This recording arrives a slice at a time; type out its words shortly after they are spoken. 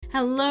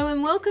Hello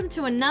and welcome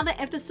to another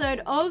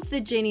episode of the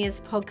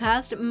Genius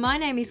Podcast. My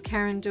name is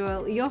Karen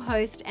Doyle, your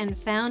host and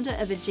founder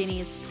of the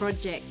Genius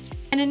Project,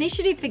 an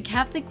initiative for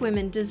Catholic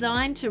women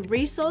designed to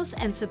resource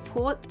and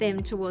support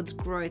them towards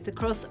growth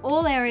across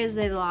all areas of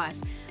their life,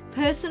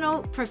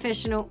 personal,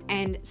 professional,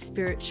 and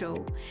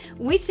spiritual.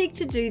 We seek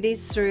to do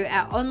this through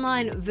our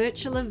online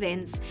virtual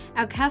events,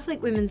 our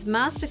Catholic Women's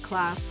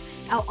Masterclass,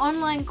 our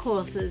online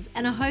courses,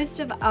 and a host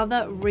of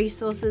other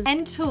resources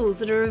and tools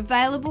that are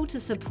available to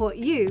support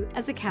you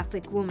as a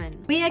Catholic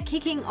woman. We are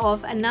kicking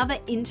off another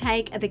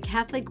intake of the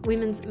Catholic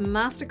Women's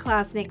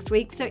Masterclass next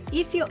week, so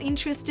if you're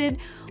interested,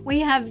 we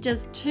have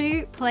just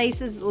 2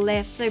 places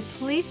left, so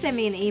please send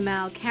me an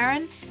email,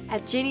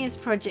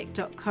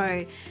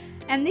 karen@geniusproject.co.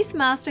 And this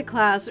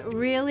masterclass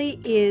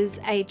really is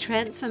a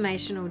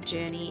transformational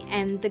journey,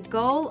 and the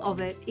goal of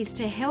it is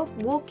to help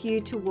walk you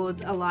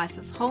towards a life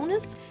of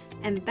wholeness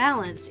and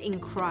balance in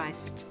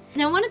Christ.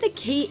 Now, one of the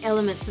key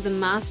elements of the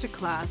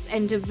masterclass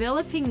and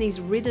developing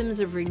these rhythms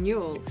of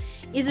renewal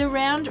is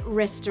around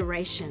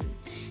restoration.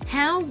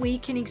 How we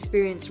can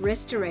experience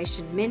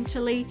restoration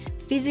mentally,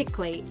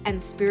 physically,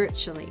 and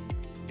spiritually.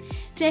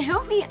 To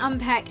help me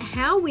unpack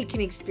how we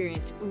can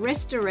experience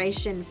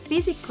restoration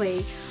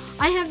physically,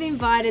 I have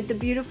invited the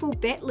beautiful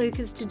Bett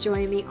Lucas to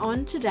join me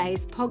on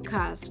today's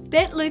podcast.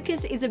 Bett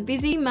Lucas is a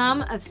busy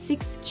mum of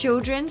 6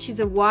 children.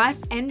 She's a wife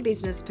and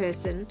business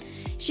person.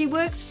 She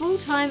works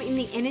full-time in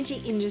the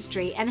energy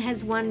industry and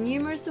has won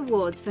numerous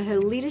awards for her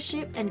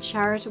leadership and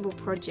charitable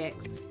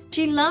projects.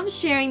 She loves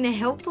sharing the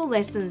helpful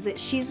lessons that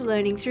she's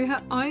learning through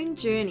her own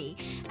journey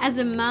as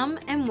a mum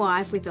and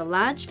wife with a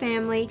large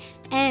family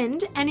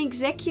and an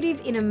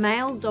executive in a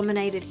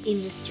male-dominated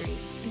industry.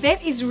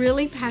 Bett is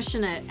really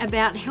passionate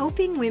about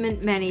helping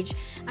women manage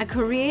a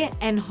career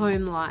and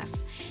home life.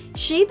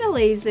 She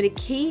believes that a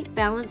key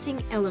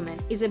balancing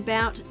element is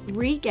about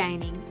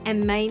regaining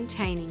and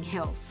maintaining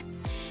health.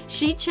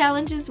 She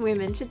challenges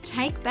women to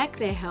take back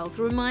their health,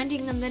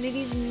 reminding them that it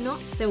is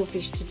not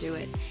selfish to do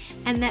it,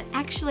 and that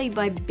actually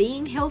by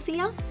being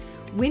healthier,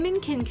 women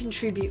can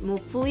contribute more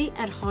fully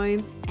at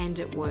home and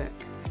at work.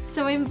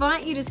 So I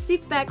invite you to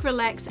sit back,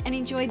 relax, and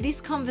enjoy this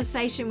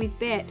conversation with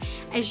Bett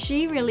as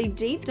she really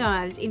deep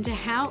dives into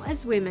how,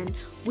 as women,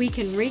 we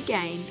can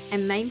regain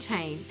and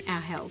maintain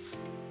our health.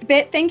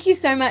 Bett, thank you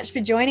so much for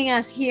joining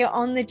us here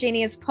on the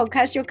Genius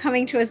Podcast. You're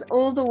coming to us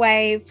all the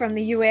way from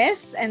the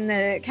US and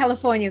the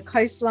California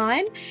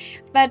coastline.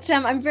 But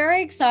I'm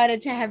very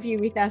excited to have you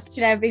with us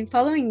today. I've been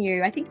following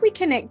you. I think we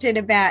connected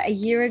about a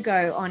year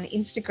ago on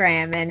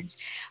Instagram, and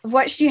I've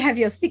watched you have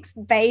your 6th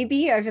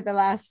baby over the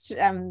last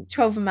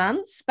 12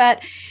 months.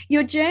 But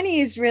your journey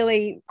is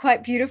really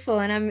quite beautiful,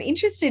 and I'm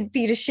interested for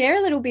you to share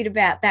a little bit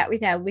about that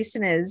with our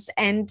listeners.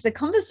 And the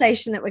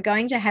conversation that we're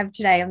going to have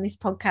today on this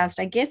podcast,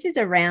 I guess, is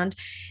around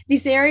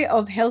this area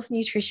of health,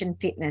 nutrition,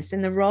 fitness,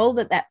 and the role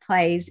that that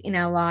plays in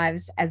our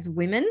lives as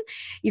women.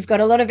 You've got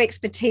a lot of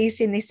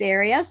expertise in this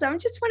area, so I'm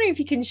just wondering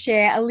if you can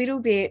share a little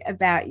bit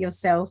about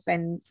yourself,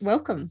 and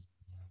welcome.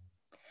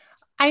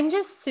 I'm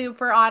just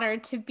super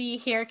honored to be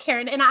here,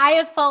 Karen. And I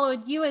have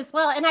followed you as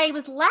well. And I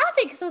was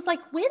laughing because I was like,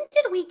 when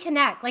did we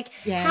connect? Like,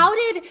 how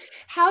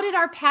did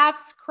our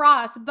paths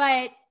cross?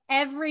 But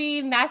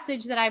every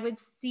message that I would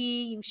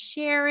see you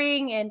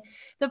sharing and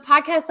the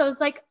podcast, I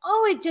was like,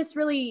 oh, it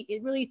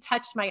really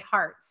touched my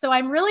heart. So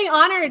I'm really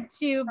honored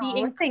to be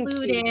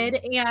included,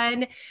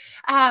 and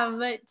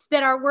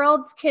that our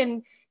worlds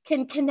can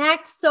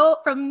connect so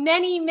from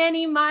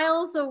many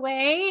miles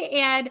away.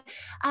 And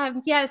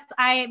yes,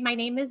 my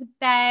name is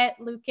Bett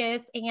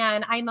Lucas,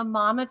 and I'm a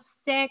mom of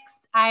 6.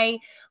 I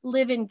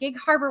live in Gig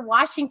Harbor,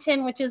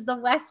 Washington, which is the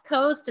West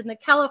Coast, and the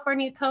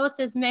California coast,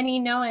 as many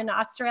know, in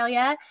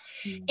Australia.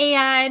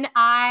 And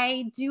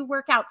I do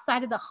work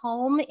outside of the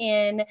home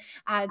in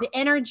the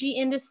energy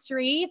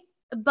industry.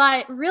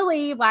 But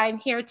really why I'm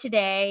here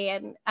today,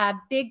 and a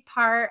big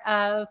part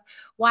of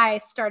why I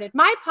started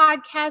my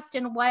podcast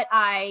and what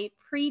I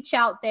preach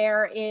out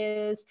there,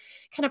 is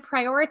kind of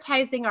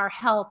prioritizing our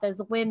health as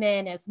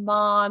women, as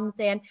moms,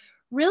 and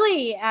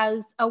really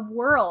as a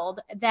world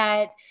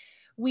that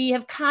we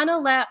have kind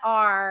of let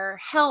our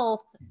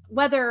health,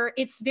 whether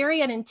it's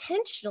very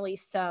unintentionally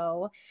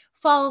so,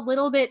 fall a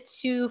little bit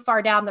too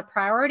far down the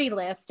priority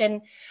list.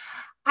 And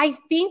I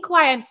think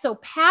why I'm so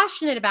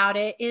passionate about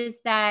it is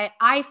that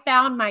I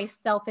found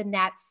myself in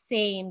that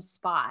same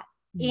spot.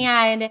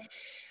 And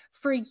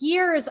for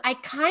years, I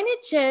kind of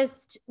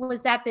just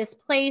was at this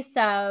place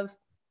of,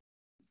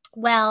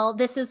 well,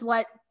 this is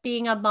what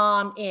being a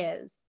mom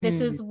is. This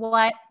is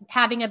what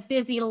having a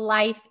busy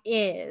life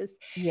is.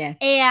 Yes.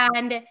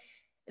 And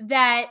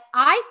that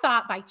I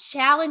thought by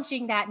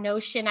challenging that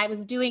notion, I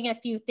was doing a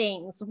few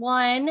things.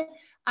 One,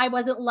 I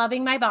wasn't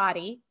loving my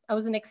body. I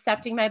wasn't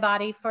accepting my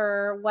body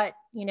for what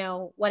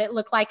it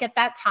looked like at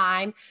that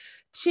time.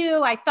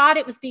 2, I thought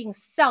it was being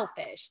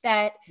selfish,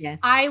 that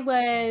I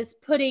was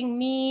putting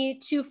me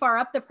too far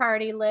up the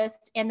priority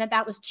list, and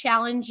that was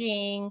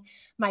challenging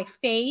my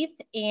faith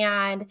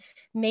and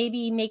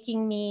maybe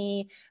making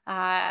me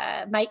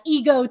my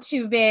ego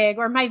too big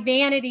or my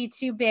vanity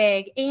too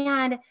big.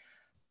 And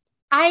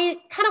I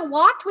kind of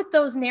walked with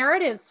those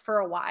narratives for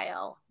a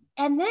while.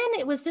 And then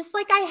it was just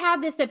like I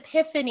had this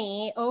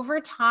epiphany over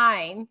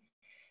time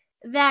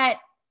that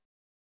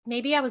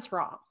maybe I was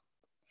wrong.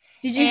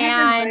 Did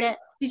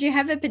you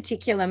have a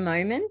particular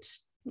moment,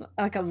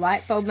 like a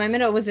light bulb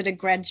moment, or was it a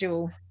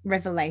gradual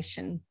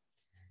revelation?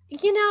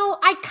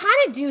 I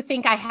kind of do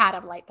think I had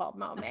a light bulb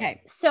moment.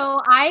 Okay. So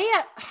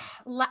I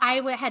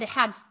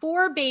had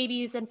 4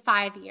 babies in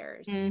 5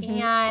 years.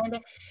 And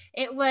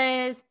it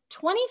was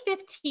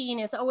 2015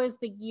 is always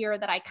the year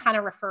that I kind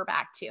of refer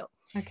back to.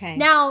 Okay.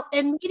 Now,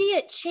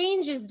 immediate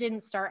changes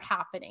didn't start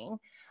happening,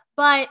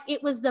 but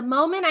it was the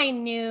moment I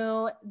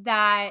knew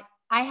that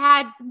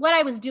what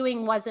I was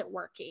doing wasn't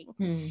working.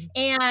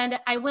 And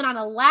I went on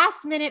a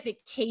last minute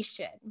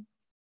vacation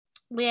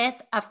with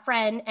a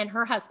friend and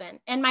her husband,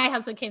 and my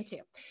husband came too.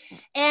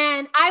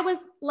 And I was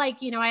like,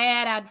 I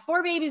had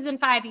 4 babies in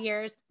 5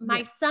 years.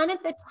 My son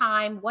at the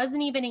time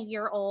wasn't even a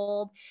year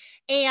old.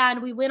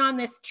 And we went on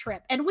this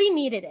trip and we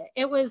needed it.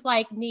 It was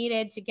like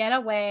needed to get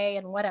away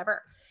and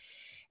whatever.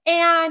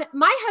 And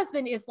my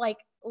husband is like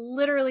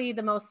literally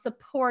the most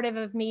supportive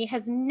of me,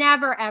 has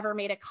never, ever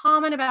made a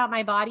comment about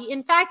my body.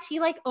 In fact, he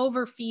like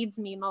overfeeds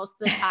me most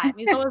of the time.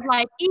 He's always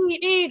like,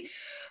 eat.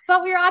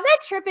 But we were on that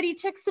trip and he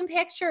took some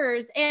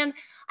pictures. And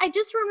I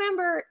just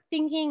remember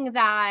thinking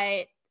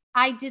that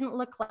I didn't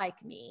look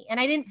like me and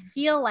I didn't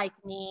feel like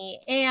me.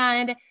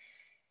 And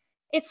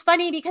it's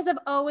funny because I've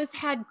always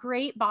had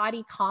great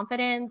body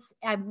confidence.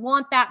 I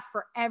want that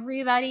for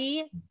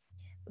everybody.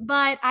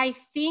 But I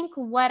think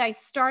what I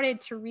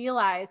started to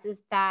realize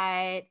is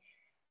that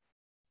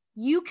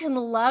you can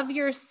love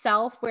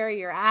yourself where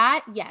you're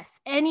at. Yes,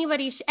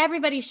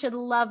 everybody should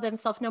love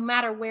themselves no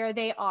matter where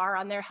they are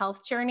on their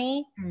health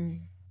journey.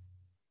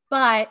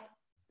 But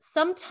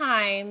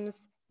sometimes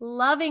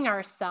loving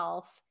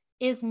ourselves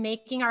is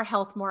making our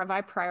health more of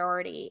a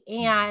priority.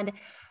 And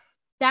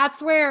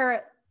that's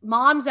where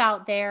moms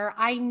out there,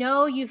 I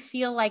know you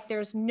feel like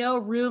there's no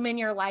room in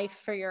your life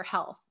for your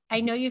health. I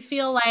know you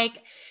feel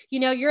like,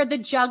 you're the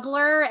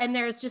juggler and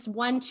there's just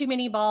one too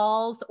many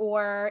balls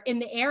or in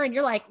the air and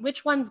you're like,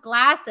 which one's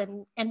glass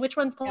and which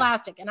one's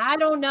plastic? And I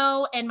don't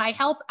know. And I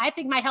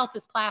think my health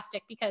is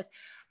plastic because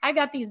I've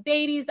got these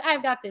babies.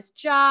 I've got this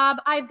job.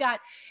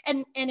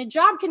 And a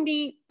job can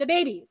be the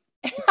babies,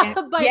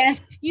 but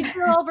you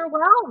feel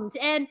overwhelmed.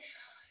 And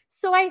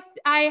so I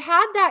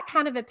had that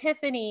kind of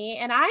epiphany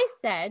and I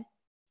said,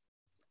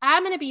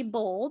 I'm going to be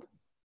bold.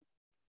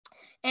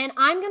 And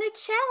I'm going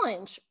to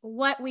challenge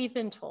what we've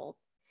been told.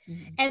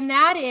 And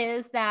that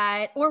is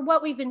or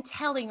what we've been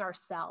telling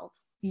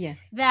ourselves.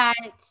 Yes. That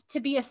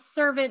to be a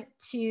servant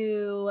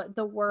to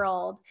the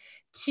world,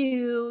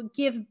 to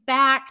give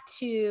back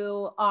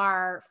to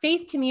our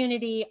faith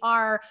community,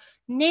 our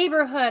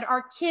neighborhood,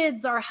 our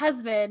kids, our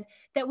husband,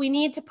 that we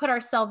need to put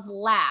ourselves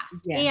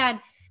last. Yeah. And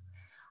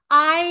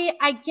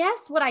I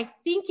guess what I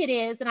think it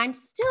is, and I'm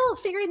still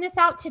figuring this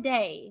out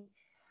today,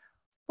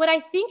 what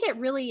I think it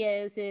really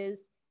is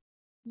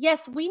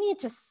yes, we need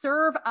to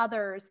serve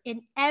others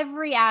in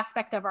every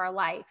aspect of our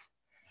life.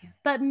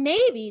 But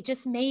maybe,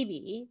 just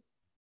maybe,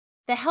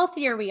 the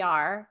healthier we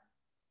are,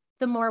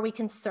 the more we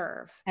can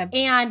serve.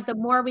 Absolutely. And the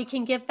more we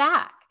can give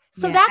back.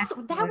 So that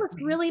was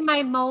really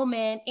my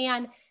moment.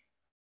 And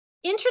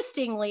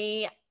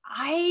interestingly,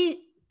 I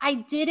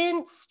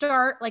didn't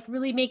start like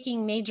really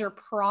making major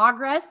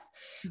progress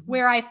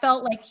where I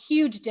felt like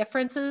huge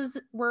differences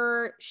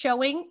were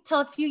showing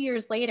till a few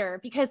years later,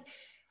 because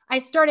I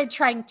started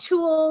trying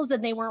tools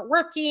and they weren't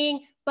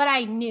working, but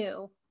I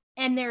knew,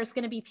 and there's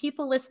going to be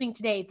people listening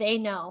today. They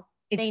know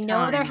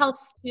their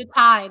health's due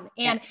time.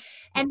 And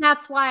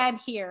that's why I'm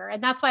here.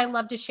 And that's why I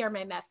love to share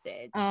my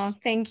message. Oh,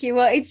 thank you.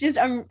 Well, it's just,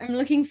 I'm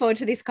looking forward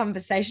to this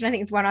conversation. I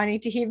think it's one I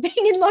need to hear. Being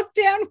in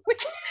lockdown, we've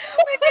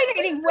been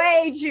eating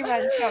way too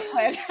much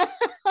chocolate.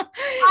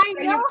 I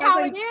know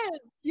how it is.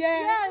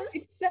 Yeah.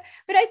 Yes.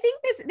 But I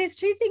think there's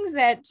 2 things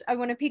that I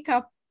want to pick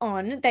up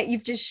on that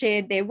you've just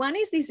shared there. One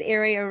is this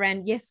area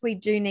around, yes, we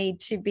do need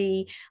to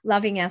be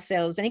loving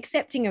ourselves and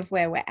accepting of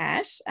where we're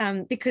at,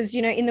 because,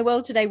 in the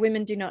world today,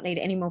 women do not need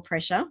any more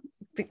pressure.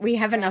 We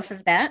have enough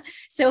of that,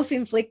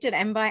 self-inflicted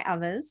and by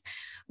others.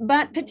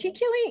 But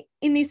particularly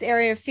in this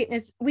area of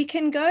fitness, we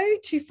can go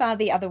too far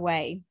the other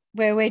way,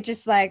 where we're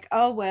just like,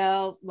 oh,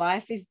 well,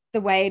 life is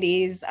the way it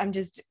is. I'm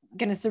just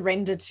going to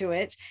surrender to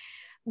it.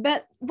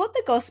 But what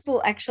the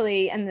gospel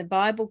actually and the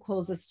Bible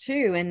calls us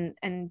to,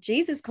 and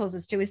Jesus calls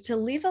us to, is to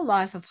live a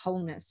life of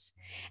wholeness.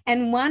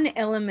 And one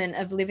element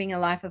of living a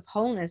life of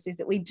wholeness is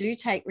that we do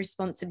take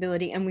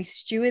responsibility and we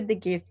steward the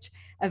gift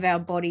of our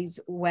bodies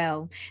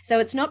well. So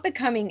it's not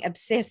becoming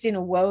obsessed in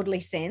a worldly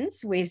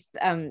sense with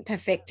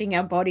perfecting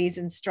our bodies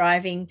and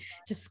striving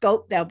to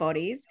sculpt our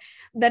bodies,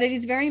 but it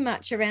is very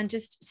much around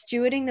just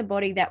stewarding the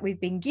body that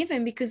we've been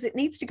given, because it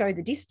needs to go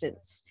the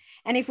distance.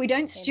 And if we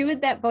don't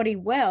steward that body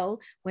well,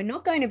 we're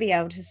not going to be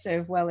able to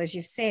serve well, as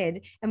you've said,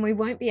 and we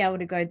won't be able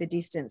to go the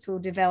distance. We'll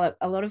develop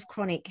a lot of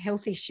chronic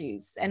health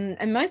issues. And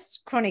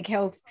most chronic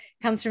health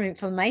comes from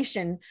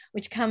inflammation,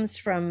 which comes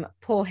from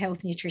poor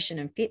health, nutrition,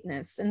 and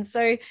fitness. And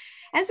so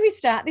as we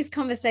start this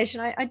conversation,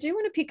 I do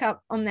want to pick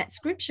up on that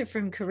scripture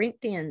from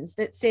Corinthians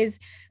that says,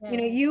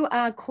 you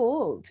are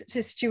called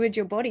to steward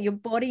your body. Your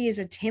body is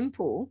a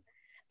temple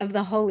of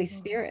the Holy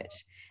Spirit.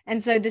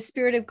 And so the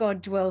Spirit of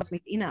God dwells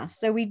within us.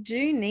 So we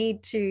do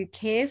need to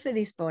care for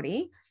this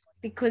body,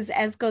 because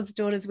as God's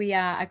daughters, we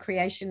are a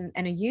creation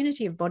and a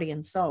unity of body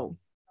and soul.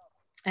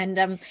 And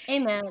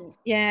amen.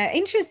 Yeah,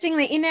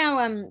 interestingly, in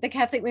our the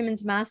Catholic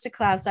Women's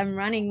Masterclass I'm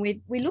running,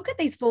 we look at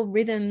these 4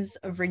 rhythms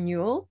of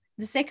renewal.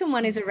 The second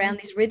one is around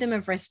this rhythm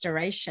of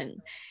restoration.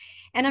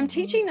 And I'm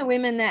teaching the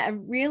women that a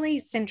really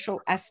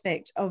central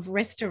aspect of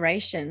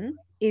restoration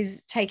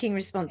is taking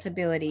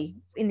responsibility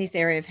in this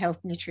area of health,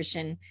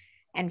 nutrition,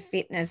 and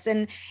fitness.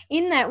 And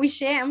in that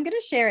I'm going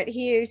to share it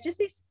here. It's just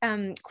this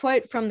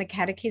quote from the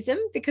Catechism,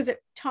 because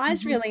it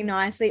ties really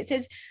nicely. It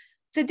says,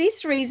 "For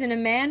this reason, a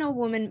man or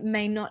woman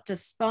may not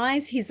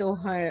despise his or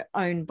her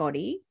own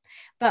body,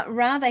 but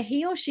rather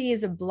he or she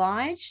is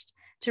obliged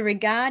to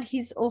regard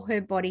his or her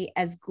body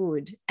as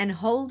good and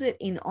hold it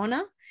in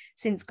honor,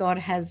 since God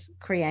has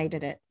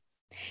created it."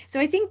 So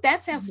I think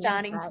that's our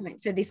starting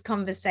point for this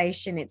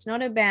conversation. It's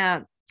not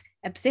about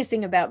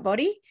obsessing about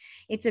body.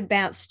 It's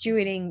about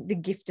stewarding the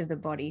gift of the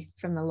body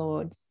from the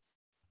Lord.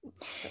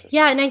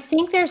 Yeah. And I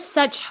think there's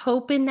such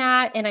hope in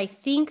that. And I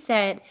think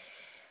that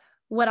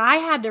what I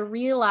had to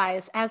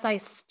realize as I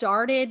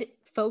started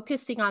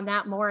focusing on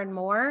that more and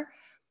more,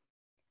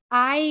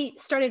 I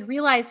started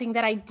realizing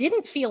that I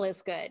didn't feel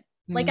as good.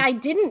 Like I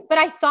didn't, but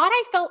I thought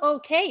I felt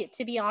okay,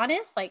 to be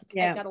honest. Like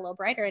I got a little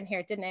brighter in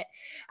here, didn't it?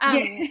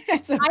 Okay. I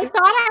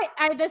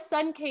thought the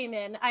sun came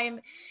in.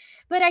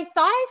 But I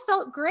thought I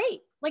felt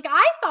great. Like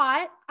I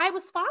thought I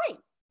was fine.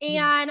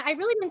 And I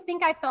really didn't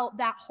think I felt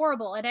that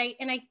horrible. And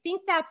I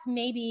think that's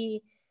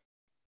maybe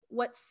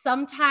what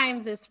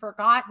sometimes is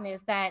forgotten,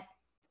 is that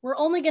we're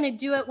only going to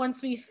do it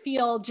once we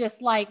feel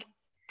just like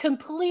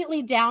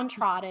completely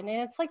downtrodden.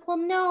 And it's like, well,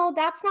 no,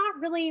 that's not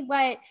really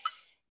what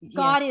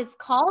God is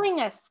calling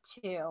us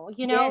to.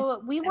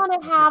 We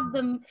want to have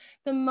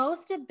the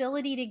most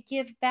ability to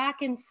give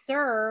back and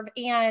serve.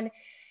 And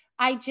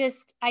I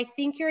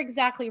think you're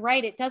exactly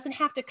right. It doesn't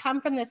have to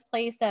come from this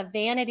place of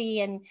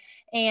vanity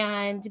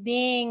and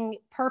being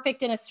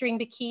perfect in a string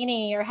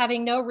bikini or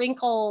having no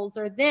wrinkles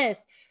or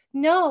this.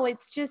 No,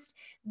 it's just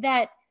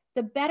that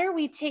the better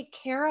we take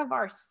care of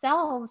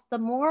ourselves, the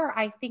more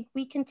I think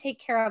we can take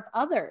care of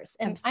others.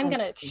 And I'm going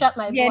to shut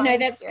my Yeah, no,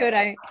 that's here.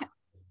 good.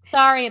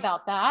 Sorry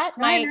about that.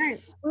 No.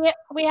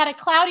 We had a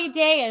cloudy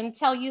day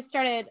until we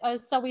started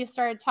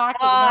talking.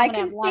 Oh, I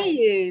can see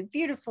you.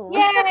 Beautiful.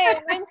 Yay!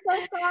 I'm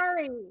so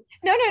sorry.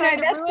 No,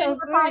 that's so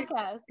good.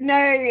 Podcast. No,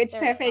 it's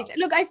perfect.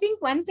 Look, I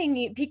think one thing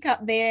you pick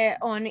up there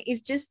on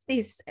is just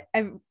this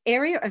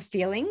area of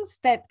feelings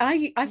that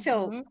I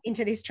fell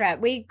into this trap.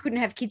 We couldn't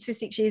have kids for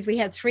 6 years. We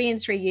had 3 in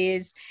 3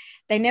 years.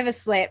 They never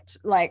slept.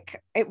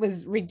 Like, it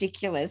was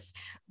ridiculous.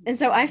 And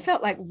so I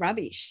felt like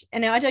rubbish.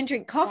 And now I don't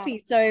drink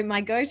coffee, so my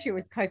go-to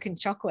was Coke and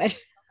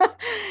chocolate.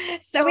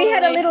 So we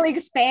had a little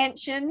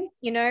expansion,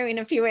 in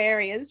a few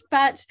areas.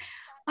 But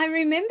I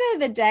remember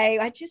the day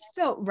I just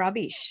felt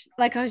rubbish.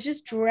 Like I was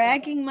just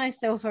dragging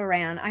myself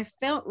around. I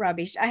felt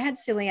rubbish. I had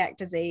celiac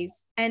disease.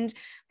 And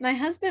my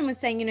husband was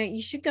saying,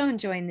 you should go and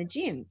join the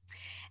gym.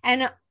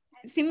 And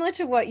similar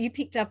to what you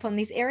picked up on,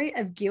 this area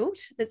of guilt,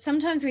 that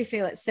sometimes we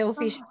feel it's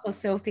selfish or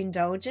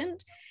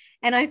self-indulgent.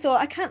 And I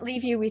thought, I can't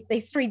leave you with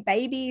these 3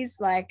 babies.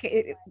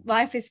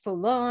 Life is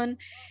full on.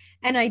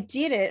 And I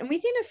did it. And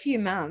within a few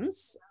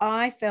months,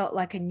 I felt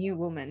like a new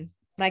woman.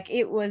 Like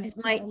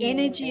my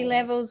energy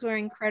levels were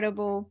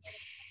incredible.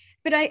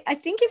 But I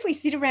think if we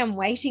sit around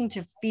waiting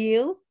to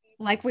feel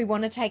like we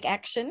want to take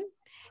action,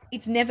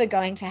 it's never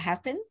going to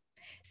happen.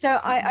 So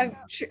I'm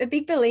a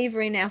big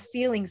believer in our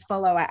feelings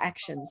follow our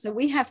actions. So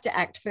we have to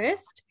act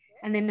first,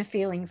 and then the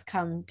feelings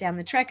come down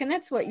the track. And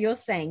that's what you're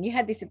saying. You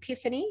had this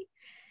epiphany,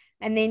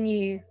 and then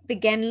you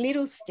began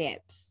little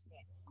steps.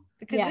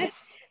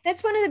 Because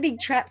that's one of the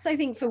big traps, I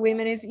think, for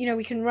women is,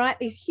 we can write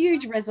these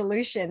huge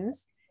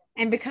resolutions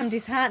and become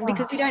disheartened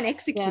because we don't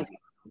execute.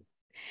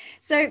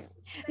 So,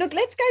 look,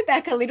 let's go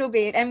back a little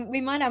bit, and we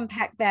might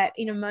unpack that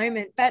in a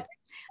moment. But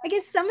I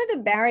guess some of the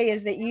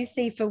barriers that you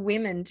see for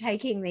women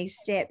taking these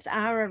steps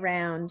are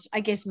around, I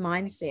guess,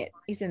 mindset,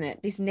 isn't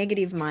it? This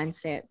negative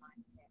mindset.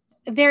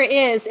 There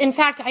is. In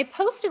fact, I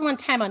posted one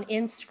time on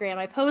Instagram,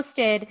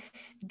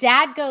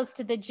 Dad goes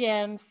to the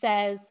gym,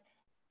 says,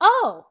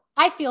 "Oh,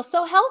 I feel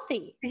so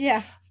healthy."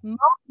 Yeah.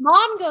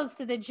 Mom goes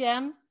to the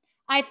gym,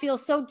 "I feel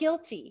so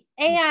guilty."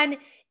 And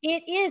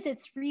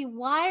it's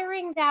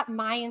rewiring that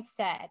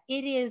mindset.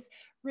 It is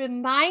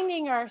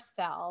reminding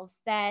ourselves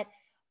that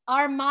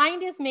our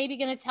mind is maybe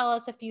going to tell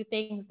us a few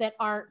things that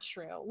aren't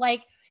true.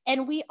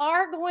 And we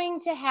are going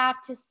to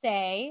have to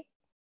say,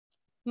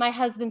 my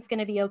husband's going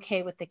to be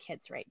okay with the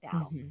kids right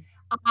now.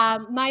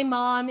 My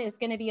mom is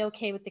going to be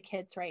okay with the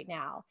kids right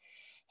now.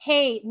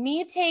 hey,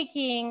 me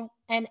taking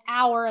an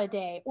hour a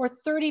day or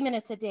 30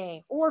 minutes a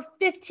day or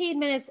 15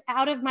 minutes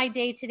out of my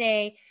day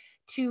today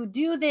to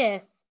do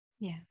this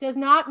does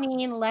not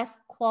mean less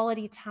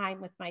quality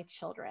time with my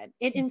children.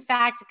 It, in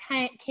fact,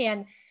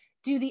 can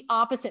do the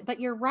opposite. But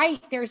you're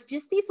right. There's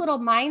just these little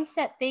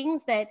mindset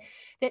things that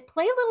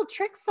play little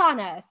tricks on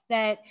us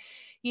that,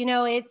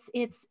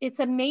 it's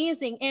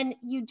amazing. And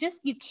you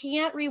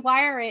can't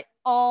rewire it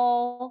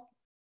all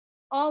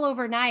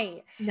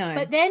overnight. No.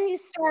 But then you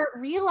start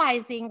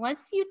realizing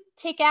once you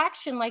take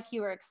action, like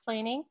you were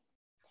explaining,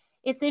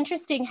 it's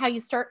interesting how you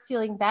start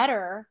feeling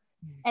better.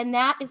 And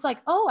that is like,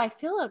 oh, I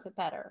feel a little bit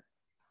better.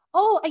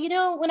 Oh,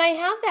 when I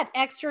have that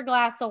extra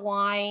glass of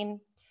wine,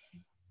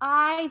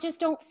 I just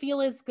don't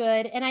feel as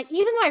good. And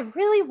even though I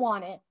really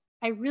want it,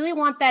 I really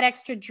want that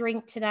extra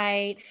drink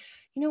tonight.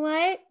 You know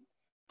what?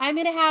 I'm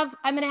going to have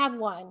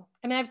one.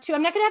 I'm going to have two.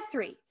 I'm not going to have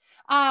three.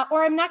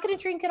 Or I'm not going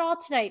to drink it all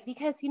tonight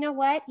because you know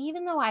what?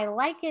 Even though I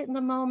like it in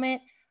the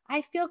moment,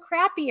 I feel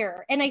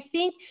crappier. And I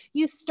think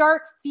you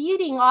start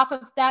feeding off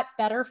of that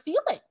better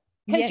feeling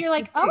because you're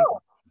like, oh,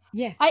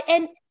 yeah.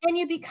 And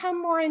you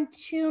become more in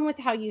tune with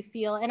how you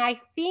feel. And I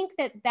think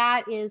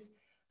that is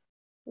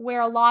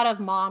where a lot of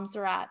moms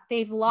are at.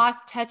 They've lost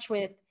touch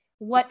with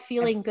what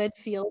feeling good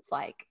feels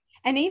like.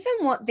 And even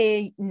what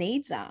their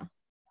needs are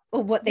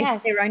or what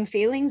their own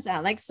feelings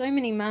are. Like so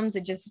many mums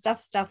are just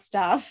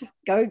stuff,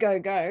 go, go,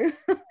 go.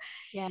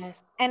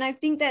 Yes. And I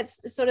think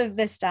that's sort of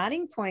the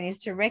starting point is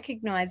to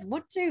recognize,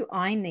 what do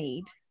I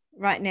need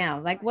right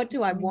now? Like, what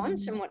do I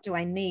want and what do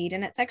I need?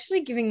 And it's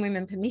actually giving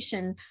women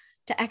permission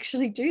to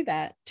actually do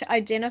that, to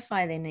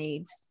identify their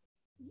needs.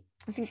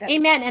 I think that's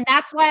amen. And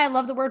that's why I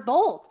love the word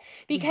bold,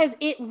 because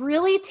it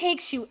really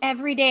takes you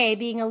every day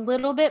being a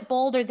little bit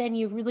bolder than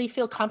you really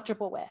feel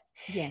comfortable with.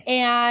 Yes.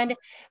 And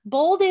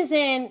bold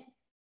isn't,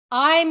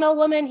 I'm a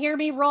woman, hear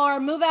me roar,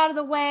 move out of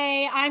the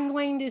way, I'm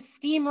going to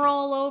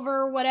steamroll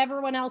over what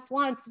everyone else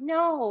wants.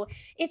 No,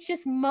 it's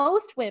just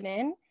most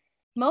women,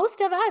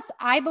 most of us,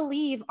 I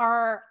believe,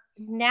 are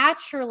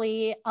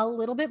naturally a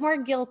little bit more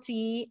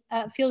guilty,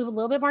 feel a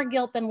little bit more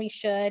guilt than we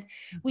should.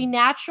 We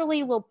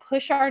naturally will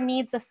push our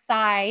needs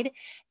aside.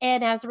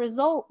 And as a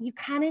result, you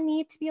kind of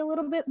need to be a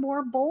little bit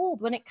more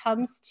bold when it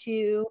comes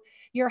to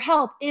your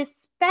health,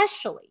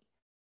 especially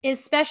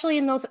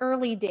in those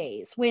early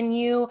days when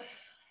you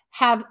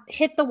have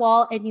hit the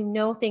wall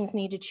and things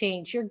need to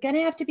change. You're going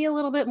to have to be a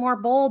little bit more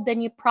bold than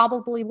you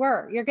probably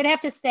were. You're going to have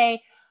to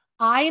say,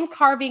 I am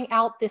carving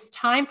out this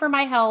time for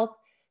my health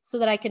so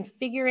that I can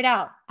figure it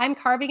out. I'm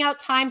carving out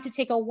time to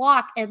take a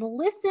walk and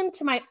listen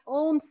to my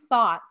own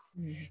thoughts,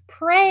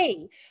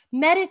 pray,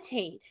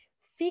 meditate,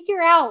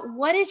 figure out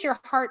what is your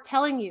heart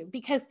telling you.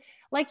 Because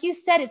like you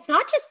said, it's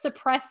not just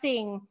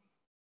suppressing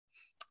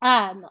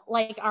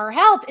like our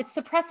health, it's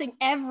suppressing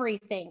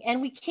everything.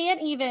 And we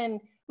don't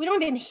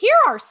even hear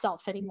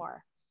ourselves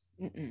anymore.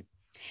 Mm-mm.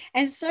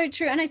 And it's so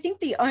true. And I think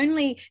the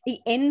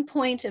end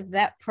point of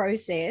that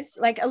process,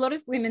 like a lot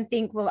of women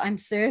think, well, I'm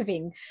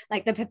serving,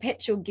 like the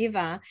perpetual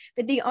giver,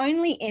 but the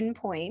only end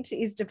point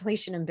is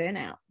depletion and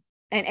burnout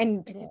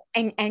and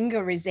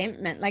anger,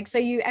 resentment. Like, so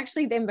you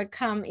actually then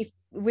become, if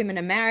women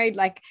are married,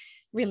 like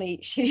really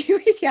shitty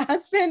with your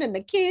husband and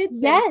the kids.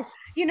 Yes.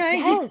 And,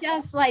 you're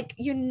just like,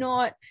 you're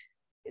not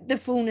the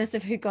fullness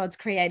of who God's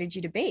created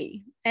you to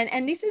be.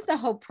 And this is the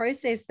whole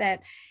process and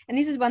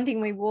this is one thing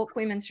we walk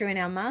women through in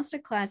our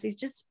masterclass, is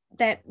just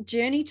that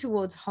journey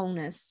towards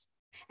wholeness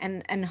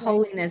and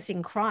holiness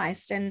in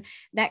Christ. And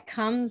that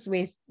comes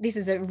with, this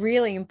is a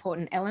really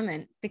important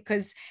element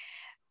because,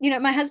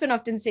 my husband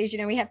often says,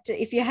 we have to,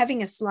 if you're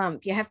having a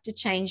slump, you have to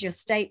change your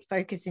state,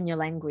 focus, and your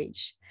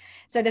language.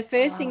 So the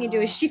first thing you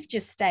do is shift your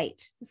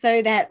state.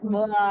 So that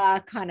blah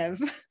kind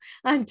of,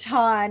 I'm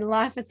tired,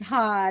 life is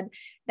hard,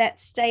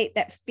 that state,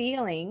 that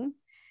feeling,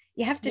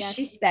 you have to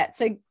shift that.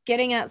 So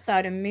getting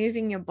outside and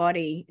moving your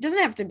body, it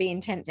doesn't have to be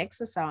intense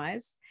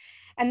exercise.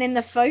 And then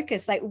the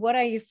focus, like what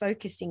are you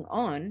focusing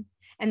on?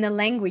 And the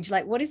language,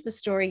 like what is the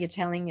story you're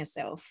telling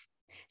yourself?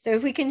 So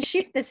if we can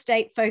shift the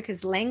state,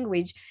 focus,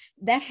 language,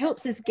 that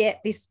helps us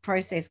get this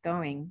process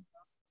going.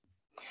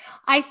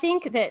 I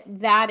think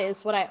that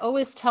is what I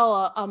always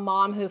tell a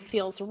mom who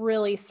feels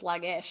really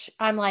sluggish.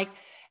 I'm like,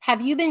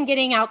 have you been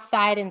getting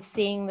outside and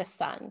seeing the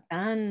sun?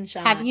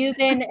 Sunshine. Have you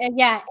been?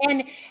 Yeah.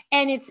 And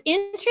it's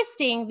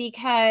interesting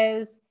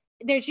because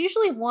there's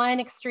usually one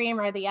extreme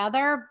or the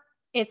other.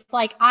 It's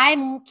like,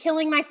 I'm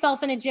killing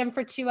myself in a gym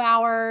for 2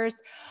 hours.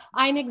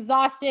 I'm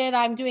exhausted.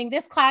 I'm doing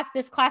this class.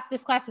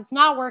 It's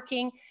not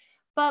working.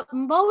 But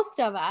most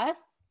of us,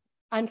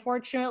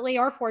 unfortunately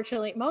or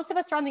fortunately, most of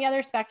us are on the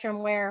other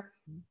spectrum where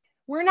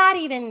we're not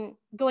even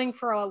going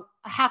for a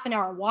half an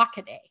hour walk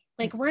a day.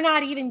 Like we're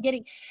not even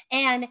getting,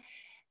 and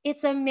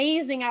it's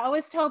amazing. I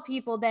always tell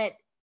people that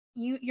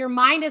your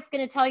mind is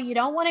going to tell you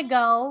don't want to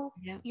go.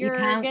 Yeah, You're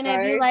going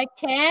to be like,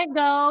 can't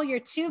go. You're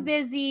too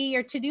busy.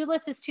 Your to-do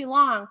list is too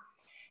long.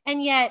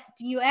 And yet,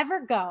 do you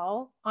ever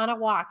go on a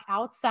walk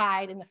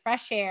outside in the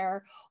fresh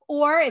air?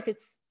 Or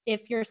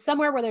if you're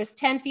somewhere where there's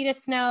 10 feet of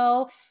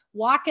snow,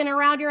 walking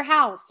around your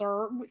house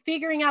or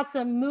figuring out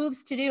some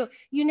moves to do,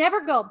 you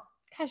never go,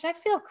 gosh, I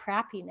feel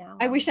crappy now.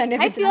 I wish I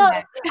never done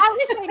that. I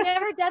wish I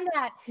never done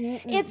that.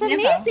 It's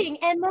amazing.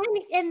 Never.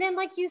 And then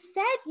like you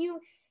said,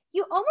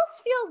 you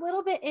almost feel a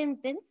little bit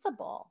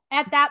invincible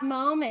at that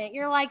moment.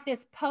 You're like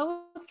this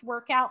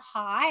post-workout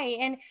high,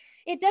 and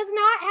it does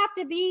not have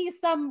to be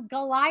some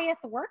Goliath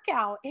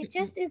workout. It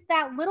just is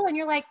that little, and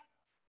you're like,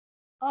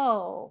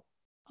 oh,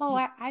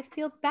 I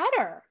feel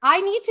better. I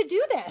need to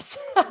do this.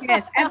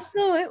 Yes,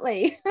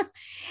 absolutely. And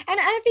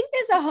I think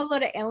there's a whole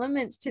lot of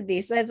elements to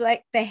this. There's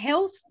like the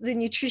health, the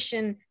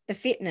nutrition, the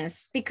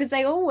fitness, because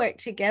they all work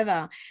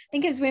together. I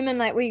think as women,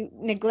 like we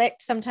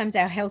neglect sometimes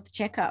our health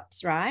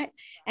checkups, right?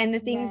 And the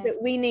things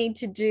that we need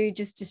to do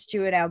just to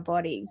steward our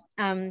body.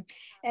 And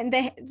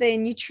the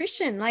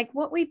nutrition, like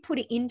what we put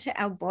into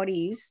our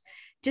bodies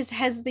just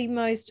has the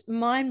most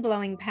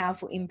mind-blowing,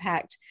 powerful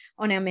impact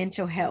on our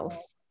mental health.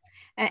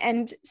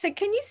 And so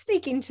can you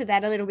speak into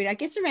that a little bit, I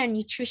guess, around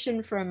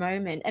nutrition for a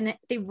moment and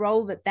the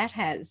role that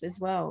has as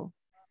well?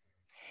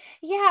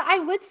 Yeah, I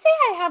would say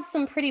I have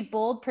some pretty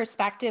bold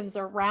perspectives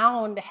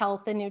around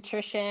health and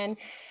nutrition.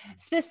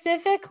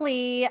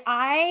 Specifically,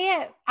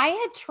 I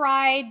had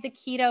tried the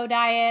keto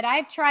diet.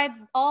 I've tried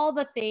all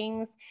the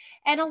things,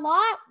 and a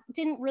lot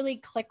didn't really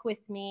click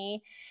with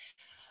me.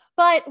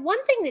 But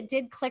one thing that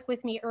did click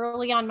with me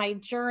early on my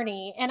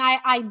journey, and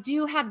I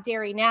do have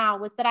dairy now,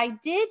 was that I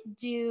did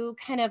do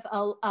kind of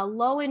a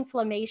low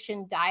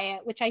inflammation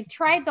diet, which I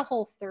tried the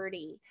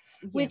Whole30,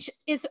 which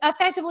is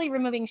effectively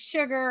removing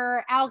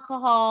sugar,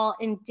 alcohol,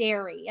 and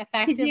dairy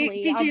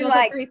effectively. Did you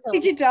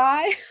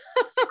die?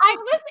 It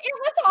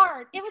was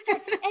hard. It was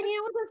hard. And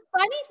it was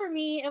funny for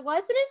me. It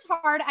wasn't as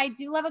hard. I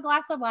do love a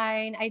glass of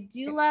wine. I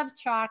do love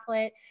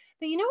chocolate.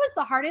 But what was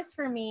the hardest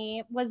for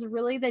me was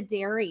really the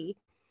dairy.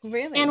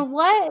 Really? And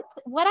what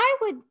I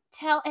would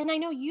tell, and I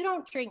know you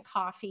don't drink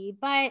coffee,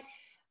 but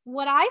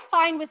what I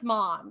find with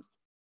moms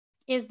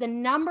is the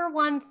number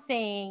one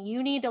thing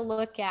you need to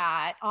look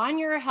at on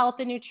your health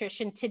and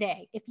nutrition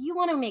today. If you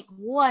want to make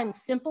one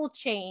simple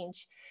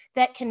change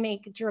that can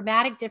make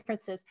dramatic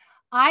differences,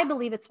 I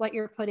believe it's what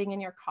you're putting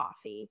in your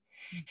coffee.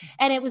 Mm-hmm.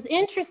 And it was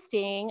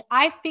interesting.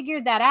 I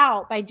figured that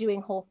out by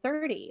doing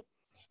Whole30.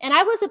 And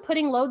I wasn't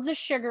putting loads of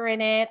sugar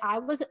in it.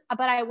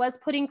 But I was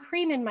putting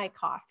cream in my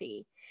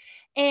coffee.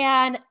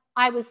 And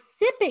I was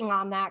sipping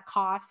on that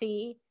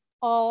coffee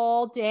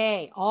all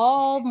day,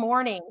 all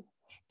morning.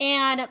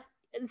 And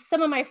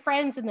some of my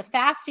friends in the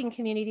fasting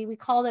community, we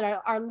called it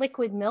our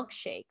liquid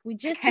milkshake. We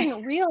just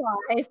didn't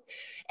realize.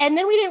 And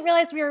then we didn't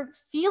realize we were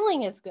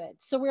feeling as good.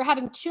 So we were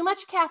having too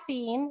much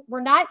caffeine.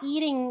 We're not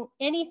eating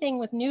anything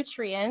with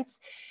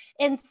nutrients.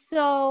 And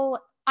so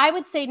I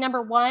would say,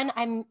 number one,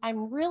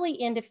 I'm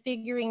really into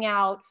figuring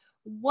out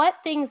what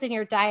things in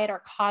your diet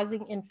are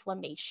causing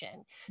inflammation.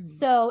 Mm-hmm.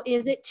 So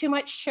is it too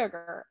much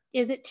sugar?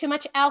 Is it too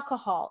much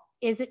alcohol?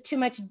 Is it too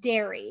much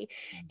dairy?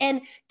 Mm-hmm.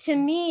 And to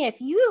me,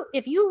 if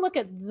you look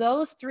at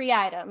those three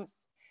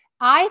items,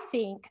 I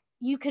think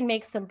you can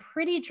make some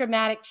pretty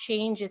dramatic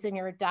changes in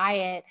your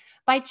diet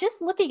by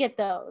just looking at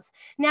those.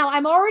 Now,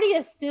 I'm already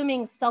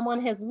assuming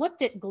someone has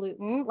looked at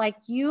gluten, like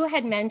you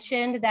had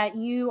mentioned that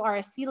you are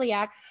a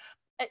celiac.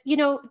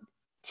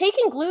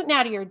 Taking gluten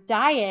out of your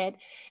diet,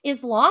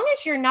 as long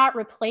as you're not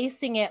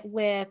replacing it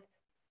with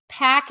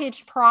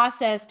packaged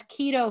processed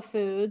keto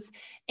foods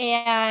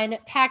and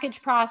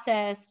packaged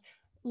processed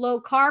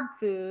low carb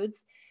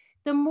foods,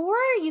 the more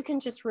you can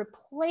just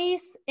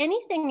replace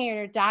anything in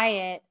your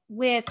diet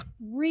with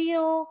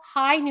real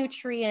high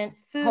nutrient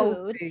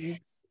food,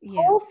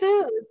 whole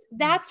foods.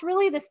 That's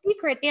really the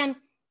secret. And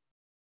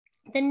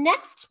the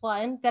next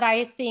one that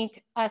I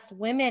think us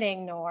women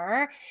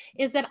ignore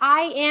is that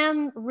I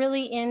am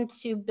really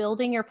into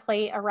building your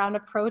plate around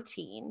a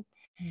protein.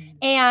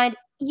 And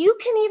you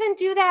can even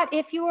do that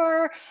if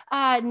you're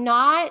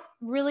not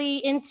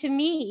really into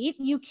meat.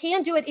 You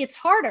can do it. It's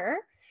harder.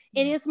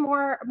 It is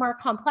more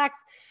complex.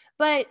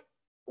 But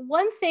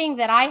one thing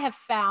that I have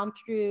found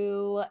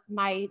through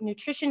my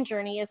nutrition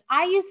journey is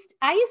I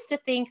used to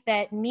think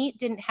that meat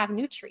didn't have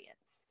nutrients.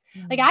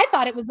 Like I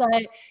thought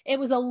it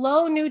was a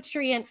low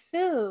nutrient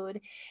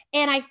food.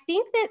 And I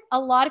think that a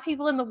lot of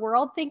people in the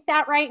world think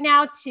that right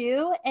now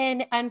too.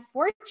 And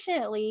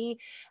unfortunately,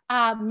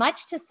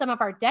 much to some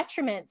of our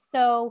detriment.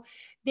 So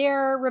they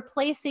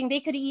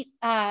could eat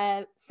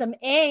some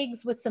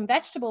eggs with some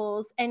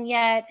vegetables, and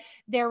yet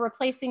they're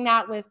replacing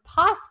that with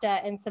pasta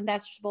and some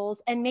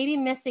vegetables and maybe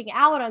missing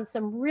out on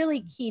some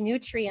really key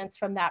nutrients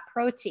from that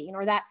protein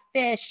or that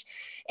fish.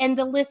 And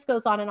the list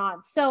goes on and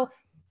on. So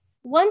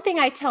one thing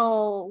I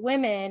tell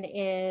women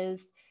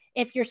is,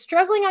 if you're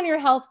struggling on your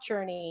health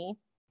journey,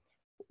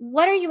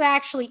 what are you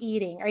actually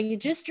eating? Are you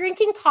just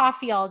drinking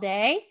coffee all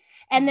day?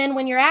 And then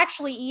when you're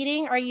actually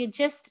eating, are you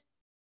just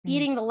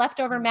eating the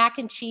leftover mac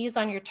and cheese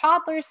on your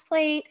toddler's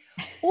plate?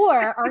 Or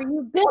are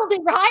you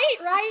building, right?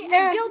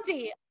 Yeah. I'm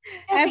guilty.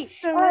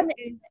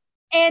 Absolutely.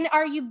 And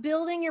are you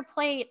building your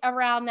plate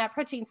around that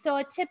protein? So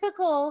a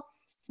typical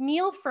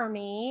meal for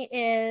me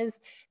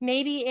is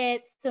maybe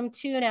it's some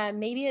tuna,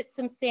 maybe it's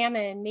some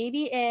salmon,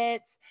 maybe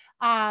it's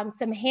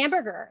some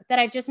hamburger that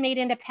I've just made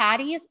into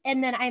patties.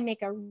 And then I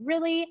make a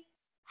really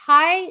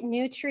high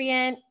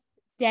nutrient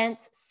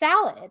dense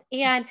salad.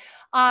 And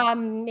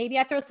maybe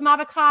I throw some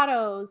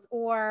avocados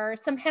or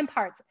some hemp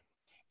hearts.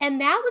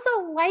 And that was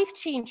a life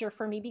changer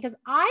for me because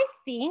I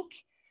think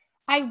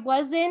I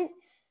wasn't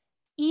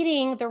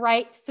eating the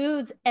right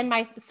foods. And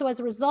so as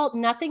a result,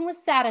 nothing was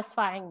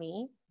satisfying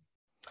me.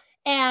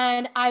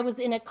 And I was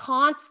in a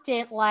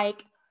constant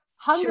like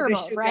hunger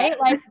mode, right?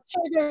 Like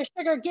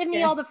sugar, give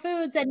me all the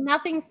foods and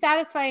nothing's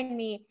satisfying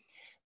me.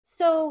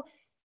 So,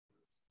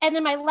 and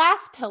then my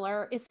last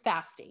pillar is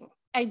fasting.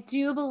 I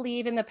do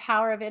believe in the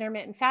power of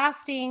intermittent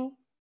fasting.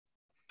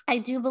 I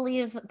do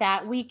believe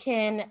that we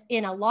can,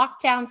 in a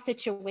lockdown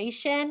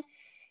situation,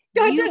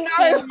 I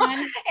don't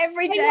know.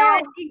 Every day,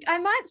 I think I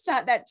might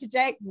start that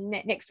today,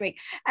 next week.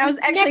 And I was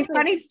actually,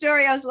 funny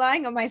story, I was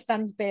lying on my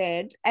son's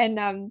bed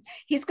and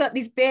he's got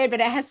this bed,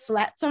 but it has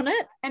slats on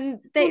it and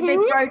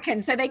they're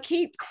broken. So they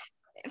keep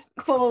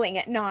falling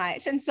at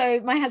night. And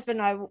so my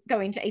husband and I go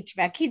into each of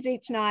our kids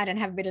each night and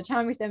have a bit of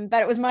time with them.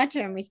 But it was my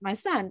turn with my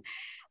son.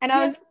 And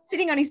I was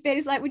sitting on his bed.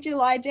 He's like, would you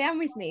lie down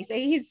with me? So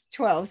he's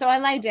 12. So I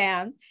lay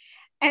down.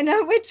 And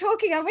we're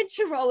talking, I went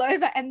to roll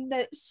over and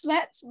the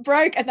slats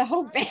broke and the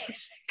whole bed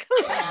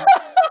collapsed.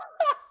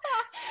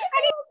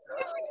 And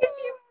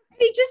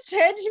he just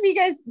turned to me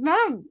and goes,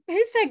 Mum,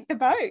 who sank the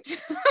boat?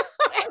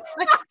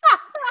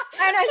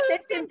 And I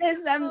said to him,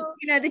 there's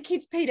the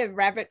Kids Peter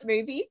Rabbit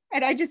movie.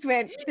 And I just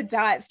went, the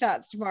diet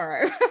starts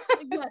tomorrow.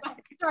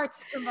 Starts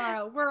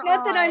tomorrow.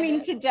 Not that I'm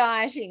into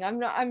dieting. I'm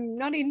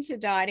not into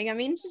dieting.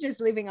 I'm into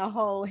just living a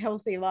whole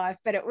healthy life.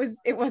 But it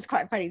was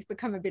quite funny. It's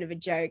become a bit of a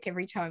joke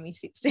every time he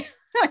sits down.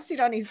 I sit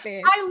on his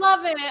bed. I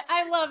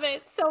love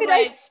it so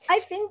much. I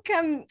think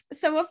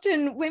so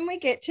often when we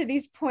get to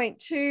this point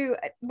too,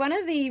 one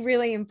of the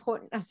really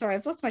important,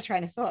 I've lost my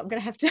train of thought. I'm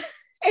going to have to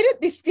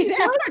edit this bit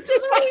out.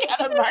 Just like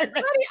at a moment.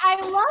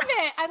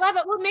 I love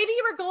it. Well, maybe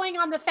you were going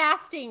on the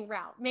fasting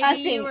route.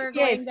 Maybe you were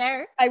going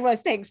there. I was.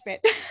 Thanks,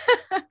 Bett.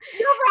 No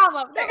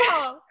problem.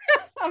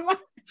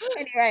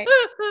 Anyway,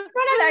 it's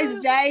one of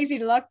those days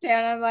in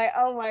lockdown. I'm like,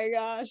 oh my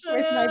gosh,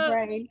 where's my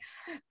brain?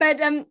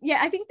 But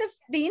I think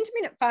the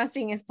intermittent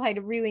fasting has played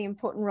a really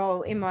important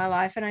role in my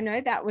life. And I know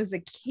that was a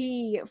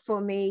key for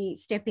me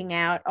stepping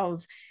out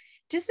of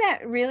just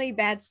that really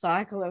bad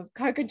cycle of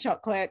Coke and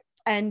chocolate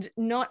and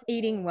not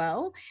eating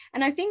well.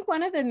 And I think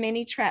one of the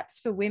many traps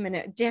for women,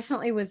 it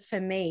definitely was for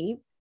me,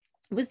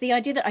 was the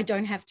idea that I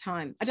don't have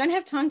time. I don't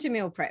have time to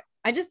meal prep.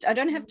 I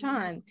don't have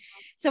time.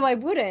 So I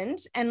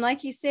wouldn't. And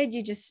like you said,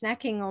 you're just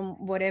snacking on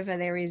whatever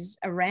there is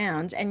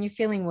around and you're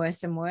feeling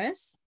worse and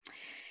worse.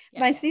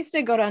 My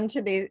sister got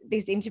onto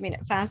this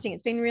intermittent fasting.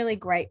 It's been really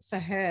great for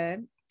her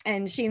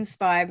and she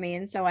inspired me.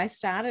 And so I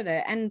started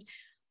it. And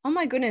oh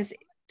my goodness,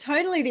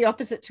 totally the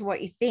opposite to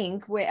what you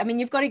think.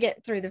 You've got to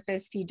get through the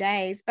first few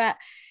days, but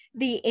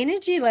the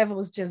energy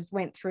levels just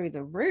went through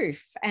the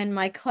roof and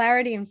my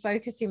clarity and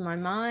focus in my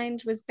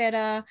mind was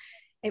better.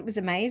 It was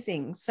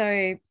amazing.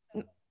 So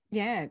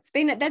that's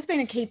been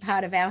a key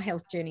part of our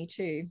health journey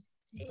too.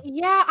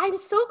 Yeah, I'm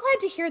so glad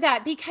to hear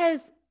that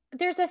because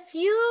there's a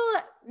few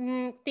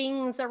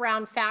things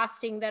around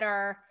fasting that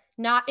are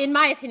not, in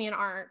my opinion,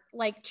 aren't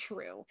like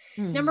true.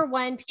 Number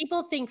one,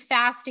 people think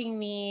fasting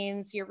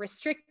means you're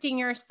restricting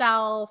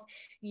yourself,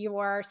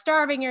 you're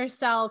starving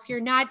yourself,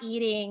 you're not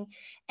eating.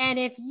 And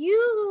if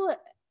you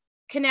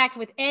connect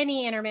with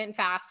any intermittent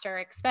faster,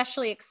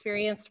 especially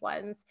experienced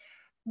ones,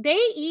 they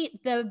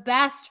eat the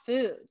best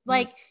food.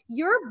 Like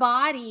your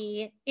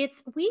body,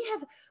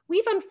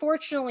 we've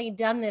unfortunately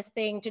done this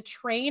thing to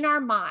train our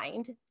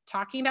mind,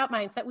 talking about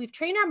mindset. We've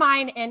trained our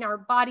mind and our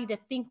body to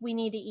think we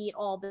need to eat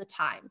all the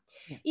time,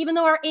 even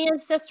though our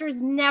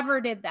ancestors never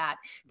did that.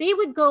 They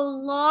would go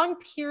long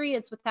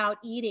periods without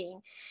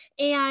eating.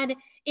 And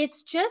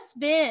it's just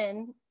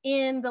been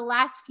in the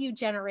last few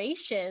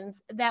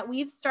generations that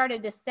we've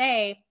started to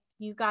say,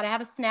 you got to have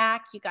a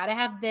snack. You got to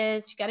have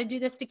this. You got to do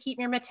this to keep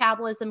your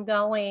metabolism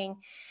going.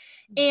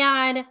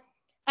 And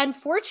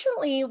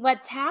unfortunately,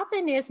 what's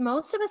happened is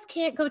most of us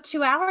can't go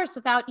 2 hours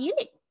without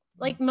eating.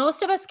 Like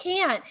most of us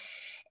can't.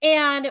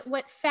 And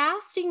what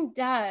fasting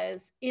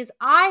does is,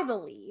 I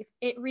believe,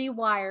 it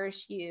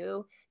rewires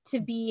you to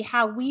be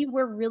how we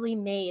were really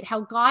made,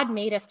 how God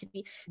made us to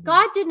be.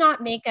 God did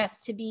not make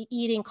us to be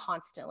eating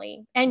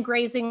constantly and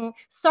grazing.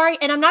 Sorry,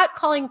 and I'm not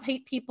calling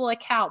people a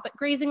cow, but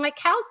grazing like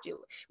cows do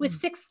with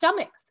 6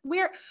 stomachs.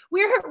 We're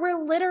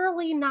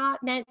literally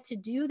not meant to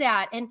do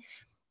that. And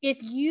if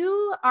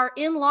you are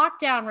in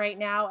lockdown right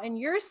now and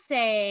you're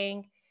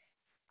saying,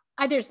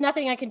 there's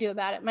nothing I can do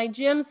about it. My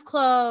gym's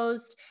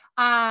closed.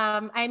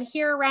 I'm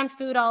here around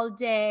food all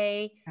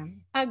day.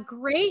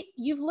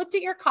 You've looked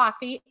at your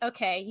coffee.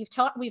 Okay.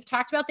 We've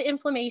talked about the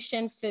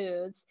inflammation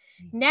foods.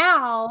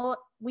 Now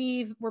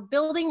we're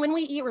building, when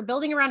we eat, we're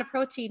building around a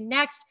protein.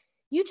 Next,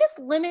 you just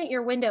limit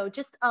your window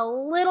just a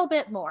little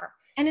bit more.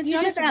 And it's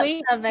not about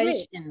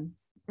starvation.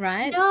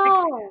 right? And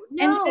so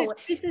No.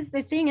 this is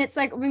the thing. It's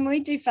like when we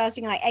do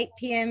fasting, like 8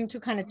 p.m. to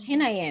kind of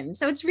 10 a.m.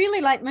 So it's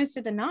really like most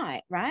of the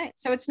night, right?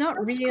 So it's not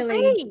That's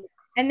really, great.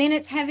 and then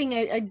it's having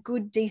a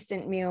good,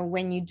 decent meal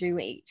when you do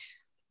eat,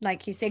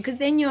 like you said, because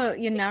then you're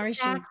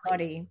nourishing the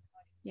body.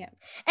 Yeah.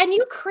 And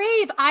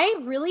I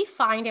really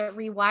find it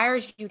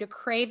rewires you to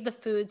crave the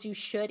foods you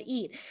should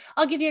eat.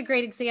 I'll give you a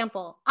great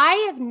example. I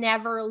have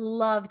never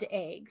loved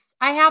eggs.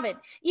 I haven't,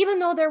 even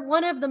though they're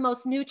one of the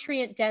most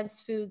nutrient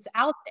dense foods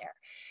out there.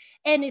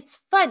 And it's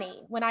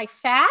funny when I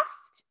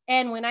fast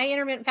and when I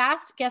intermittent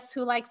fast, guess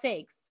who likes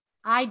eggs?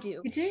 I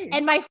do. You do.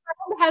 And my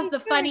friend has the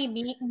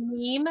funny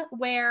meme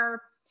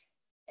where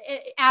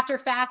after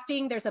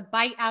fasting, there's a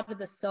bite out of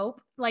the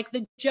soap. Like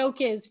the joke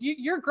is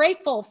you're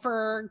grateful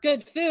for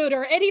good food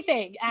or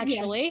anything,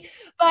 actually.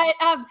 Yeah.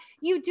 But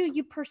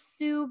you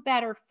pursue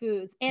better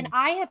foods. And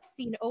I have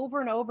seen over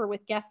and over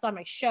with guests on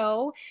my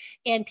show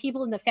and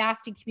people in the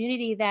fasting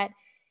community that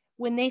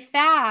when they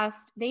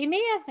fast, they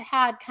may have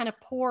had kind of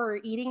poor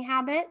eating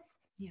habits.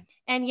 Yeah.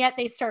 And yet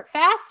they start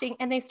fasting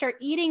and they start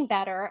eating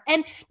better.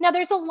 And now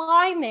there's a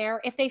line there.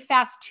 If they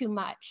fast too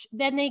much,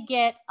 then they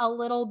get a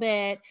little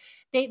bit,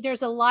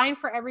 there's a line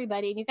for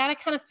everybody. And you got to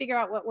kind of figure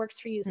out what works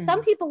for you.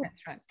 Some people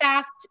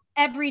fast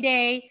every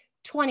day,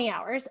 20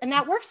 hours, and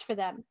that works for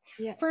them.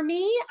 Yeah. For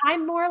me,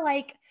 I'm more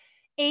like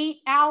 8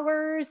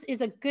 hours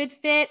is a good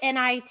fit. And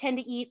I tend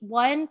to eat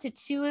 1 to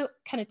 2,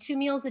 kind of 2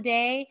 meals a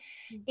day.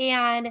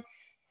 And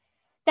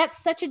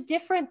that's such a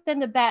different than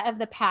the Bett of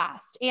the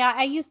past. Yeah,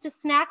 I used to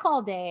snack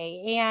all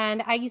day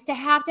and I used to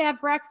have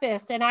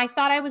breakfast, and I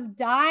thought I was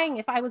dying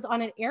if I was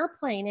on an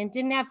airplane and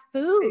didn't have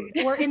food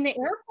or in the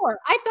airport.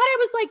 I thought I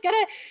was like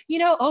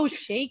gonna,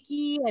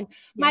 shaky and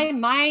my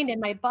mind and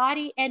my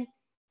body. And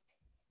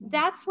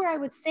that's where I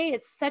would say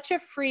it's such a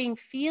freeing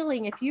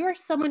feeling. If you are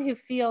someone who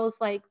feels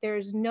like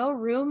there's no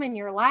room in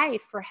your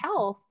life for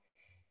health,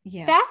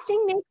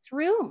 fasting makes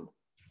room.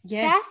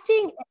 Yes.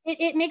 Fasting,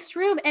 it makes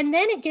room. And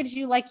then it gives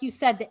you, like you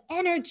said, the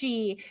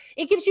energy.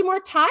 It gives you more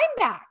time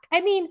back.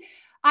 I mean,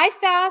 I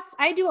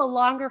do a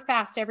longer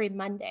fast every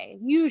Monday,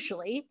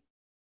 usually,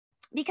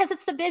 because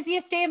it's the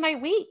busiest day of my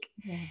week.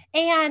 Yeah.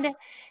 And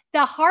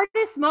the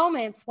hardest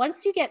moments,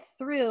 once you get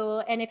through,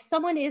 and if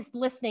someone is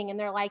listening and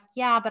they're like,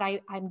 yeah, but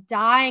I'm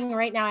dying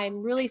right now,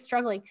 I'm really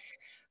struggling.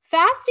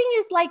 Fasting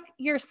is like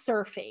you're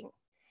surfing.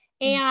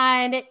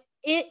 And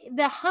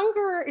the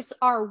hungers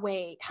are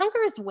hunger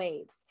is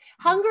waves.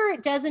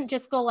 Hunger doesn't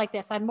just go like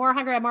this. I'm more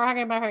hungry. I'm more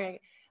hungry. I'm more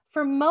hungry.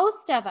 For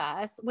most of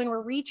us, when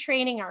we're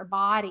retraining our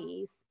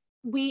bodies,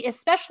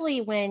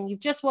 especially when you've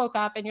just woke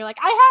up and you're like,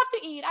 I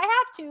have to eat, I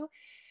have to,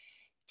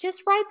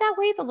 just ride that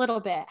wave a little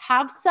bit.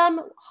 Have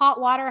some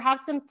hot water, have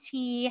some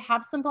tea,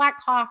 have some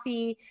black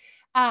coffee.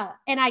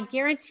 And I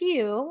guarantee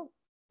you,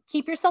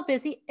 keep yourself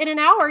busy. In an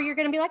hour, you're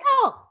going to be like,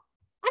 oh,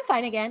 I'm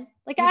fine again.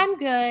 Like I'm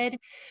good.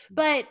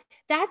 But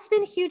that's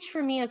been huge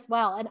for me as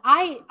well. And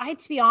I,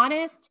 to be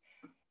honest,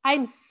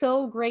 I'm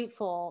so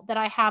grateful that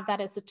I have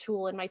that as a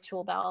tool in my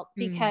tool belt,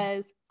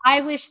 because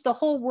I wish the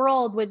whole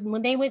world would,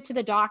 when they went to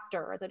the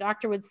doctor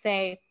would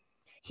say,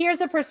 here's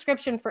a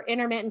prescription for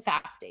intermittent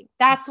fasting.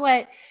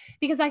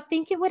 Because I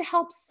think it would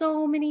help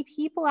so many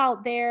people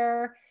out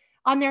there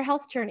on their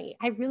health journey.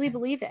 I really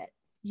believe it.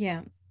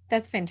 Yeah.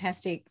 That's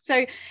fantastic.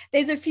 So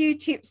there's a few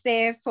tips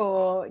there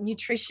for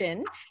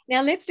nutrition.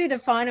 Now let's do the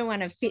final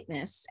one of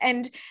fitness.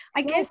 And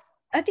I guess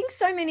I think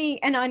so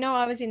many, and I know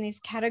I was in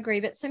this category,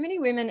 but so many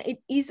women, it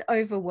is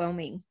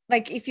overwhelming.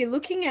 Like if you're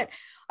looking at,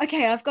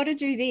 okay, I've got to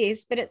do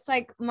this, but it's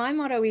like my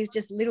motto is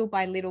just little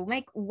by little,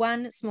 make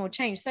one small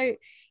change. So,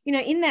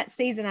 in that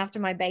season after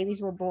my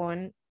babies were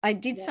born, I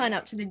did sign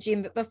up to the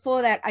gym, but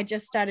before that, I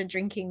just started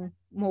drinking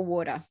more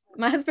water.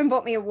 My husband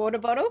bought me a water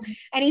bottle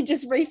and he'd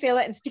just refill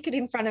it and stick it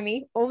in front of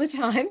me all the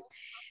time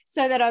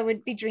so that I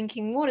would be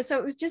drinking water. So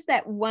it was just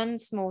that one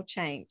small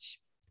change,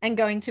 and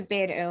going to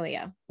bed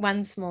earlier,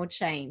 one small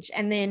change.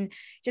 And then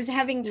just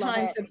having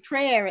time for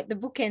prayer at the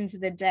bookends of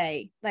the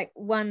day, like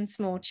one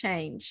small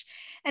change.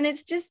 And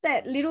it's just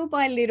that little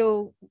by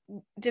little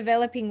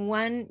developing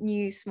one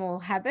new small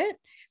habit.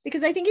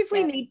 Because I think if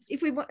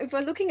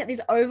we're looking at this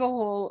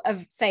overhaul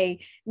of, say,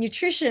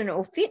 nutrition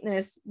or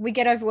fitness, we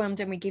get overwhelmed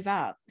and we give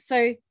up.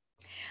 So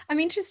I'm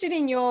interested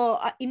in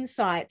your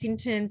insights in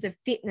terms of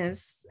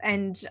fitness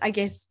and I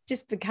guess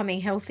just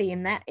becoming healthy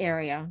in that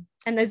area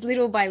and those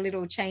little by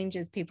little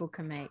changes people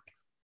can make.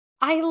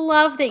 I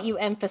love that you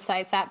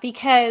emphasize that,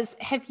 because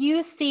have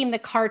you seen the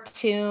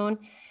cartoon?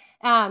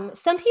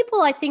 Some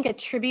people, I think,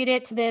 attribute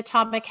it to the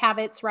Atomic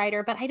Habits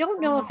writer, but I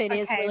don't know if it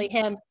is really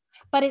him.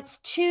 But it's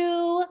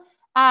 2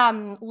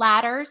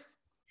 ladders,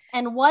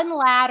 and one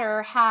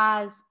ladder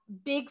has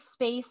big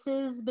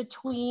spaces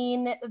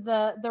between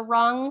the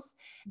rungs,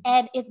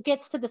 and it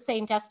gets to the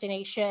same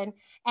destination.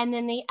 And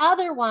then the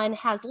other one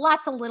has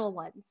lots of little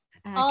ones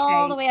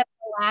all the way up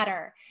the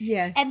ladder.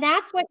 Yes. And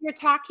that's what you're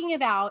talking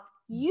about.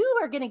 You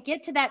are going to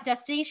get to that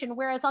destination.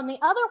 Whereas on the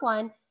other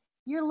one,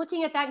 you're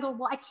looking at that and go,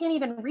 well, I can't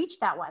even reach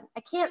that one. I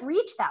can't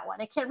reach that one.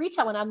 I can't reach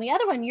that one. On the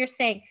other one, you're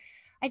saying,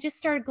 I just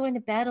started going to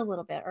bed a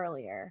little bit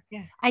earlier.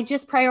 Yeah. I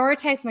just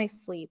prioritized my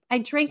sleep. I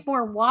drank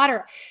more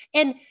water.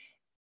 And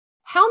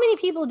how many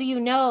people do you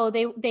know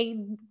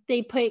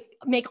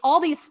make all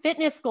these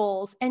fitness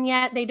goals and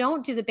yet they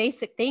don't do the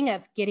basic thing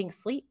of getting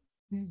sleep,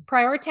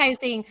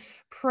 prioritizing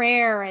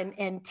prayer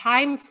and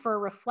time for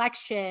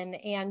reflection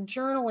and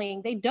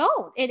journaling. They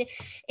don't.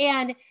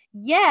 And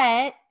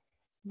yet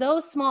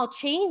those small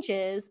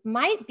changes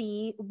might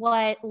be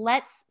what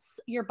lets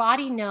your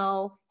body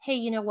know, hey,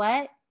 you know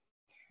what?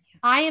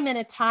 I am in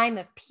a time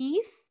of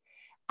peace.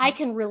 I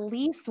can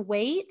release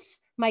weight.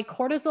 My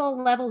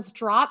cortisol levels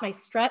drop, my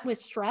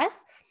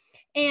stress.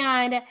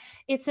 And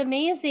it's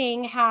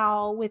amazing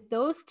how with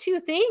those two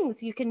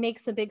things, you can make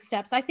some big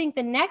steps. I think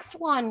the next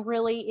one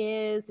really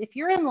is if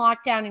you're in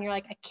lockdown and you're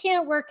like, I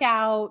can't work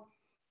out,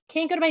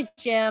 can't go to my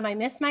gym, I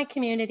miss my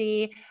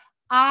community.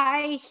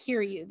 I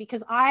hear you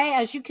because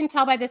as you can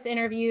tell by this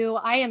interview,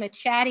 I am a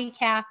chatty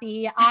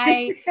Kathy.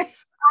 I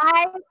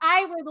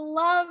would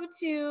love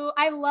to.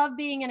 I love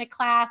being in a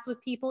class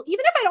with people,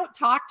 even if I don't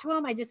talk to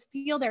them. I just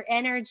feel their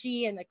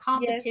energy and the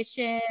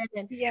competition.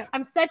 Yes.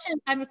 And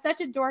I'm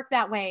such a dork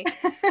that way.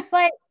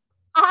 But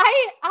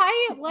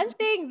one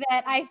thing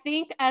that I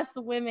think us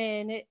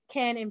women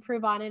can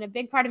improve on, and a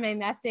big part of my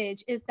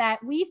message is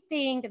that we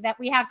think that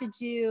we have to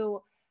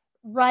do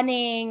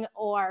running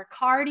or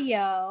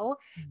cardio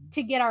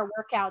to get our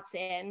workouts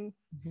in.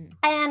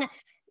 And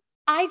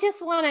I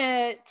just want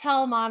to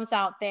tell moms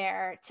out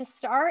there to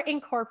start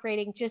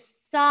incorporating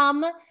just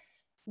some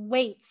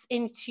weights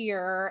into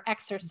your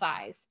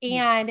exercise.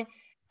 And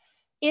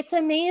it's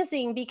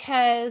amazing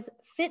because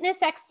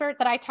fitness expert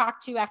that I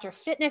talked to after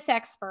fitness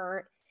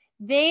expert,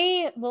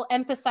 they will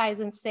emphasize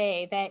and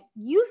say that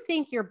you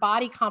think your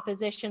body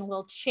composition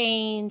will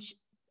change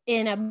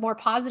in a more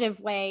positive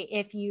way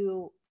if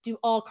you do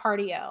all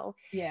cardio.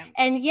 Yeah.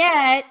 And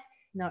yet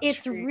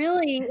it's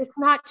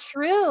not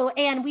true.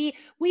 And we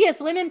as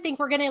women think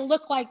we're going to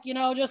look like,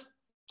 just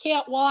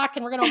can't walk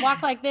and we're going to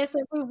walk like this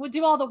and we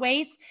do all the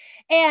weights.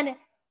 And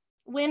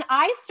when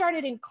I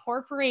started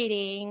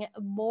incorporating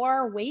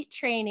more weight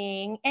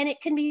training, and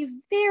it can be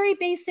very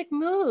basic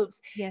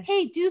moves. Yes.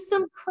 Hey, do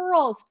some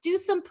curls, do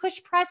some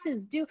push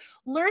presses,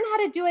 learn how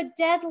to do a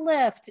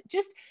deadlift,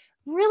 just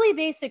really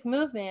basic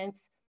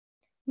movements.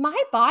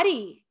 My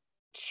body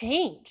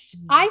changed.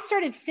 I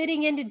started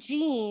fitting into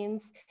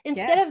jeans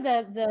instead of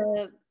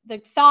the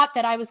thought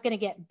that I was going to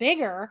get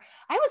bigger.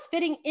 I was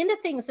fitting into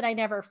things that I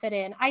never fit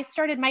in. I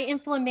started my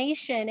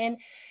inflammation, and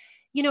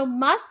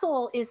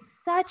muscle is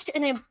such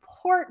an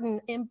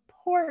important,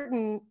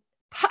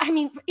 I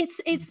mean,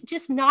 it's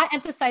just not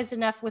emphasized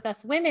enough with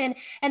us women.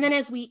 And then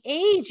as we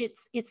age,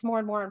 it's more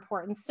and more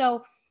important.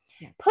 So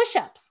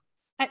push-ups,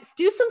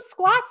 do some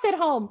squats at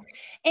home,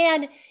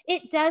 and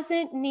it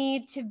doesn't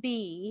need to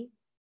be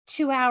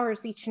 2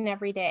 hours each and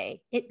every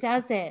day. It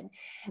doesn't.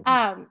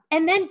 And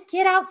then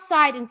get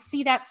outside and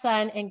see that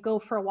sun and go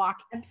for a walk.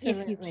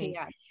 Absolutely. If you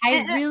can.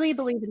 I really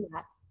believe in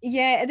that.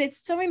 Yeah,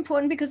 that's so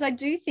important because I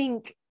do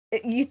think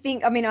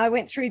I mean, I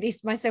went through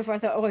this myself where I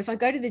thought, if I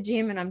go to the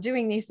gym and I'm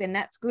doing this, then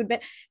that's good.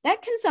 But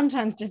that can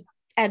sometimes just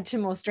add to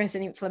more stress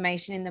and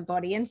inflammation in the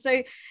body. And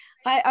so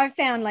I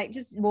found like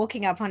just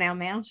walking up on our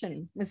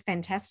mountain was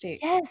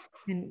fantastic. Yes.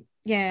 And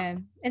yeah,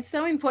 it's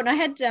so important. I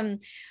had,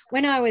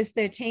 when I was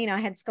 13, I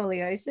had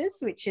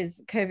scoliosis, which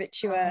is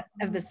curvature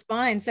of the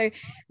spine. So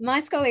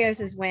my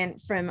scoliosis went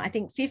from, I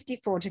think,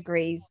 54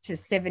 degrees to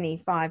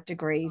 75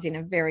 degrees in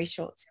a very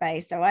short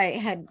space. So I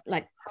had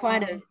like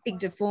quite a big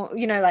deform,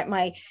 like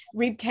my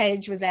rib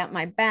cage was out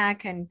my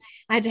back and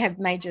I had to have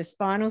major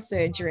spinal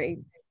surgery.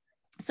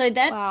 So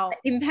that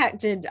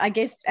impacted, I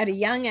guess, at a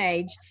young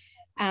age,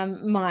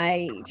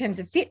 my terms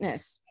of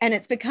fitness. And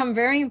it's become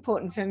very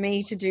important for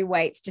me to do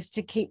weights just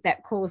to keep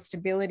that core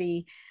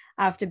stability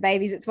after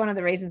babies. It's one of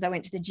the reasons I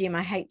went to the gym.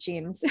 I hate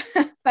gyms,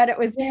 but it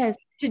was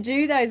to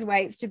do those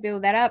weights to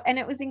build that up. And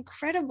it was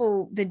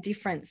incredible the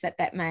difference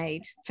that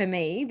made for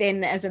me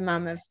then as a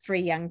mum of 3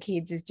 young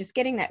kids, is just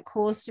getting that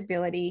core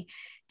stability,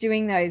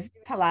 doing those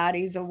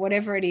Pilates or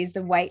whatever it is,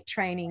 the weight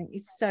training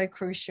is so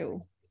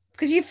crucial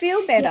because you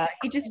feel better.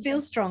 You just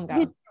feel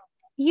stronger.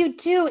 You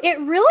do. It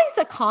really is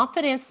a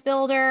confidence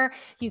builder.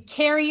 You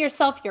carry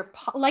yourself,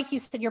 like you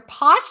said, your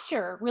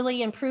posture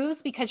really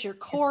improves because your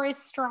core is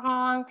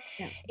strong.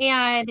 Yeah.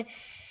 And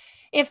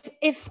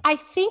if I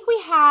think we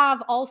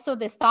have also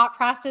this thought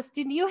process,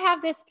 did you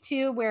have this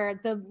too, where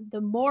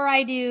the more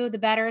I do, the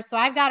better? So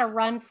I've got to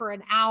run for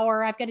an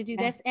hour. I've got to do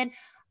this. And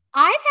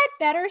I've had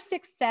better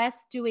success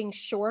doing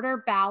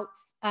shorter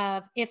bouts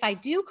of, if I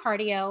do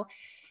cardio,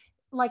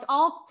 like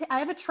I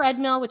have a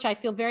treadmill, which I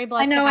feel very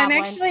blessed. I know. I'm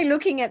actually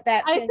looking at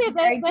that. I say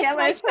that's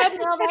my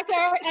treadmill back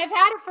there. I've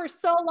had it for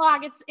so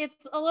long.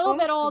 It's a little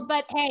bit old,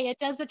 but hey, it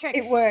does the trick.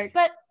 It works.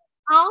 But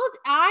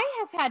I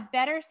have had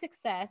better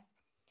success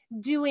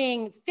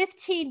doing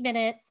 15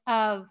 minutes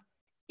of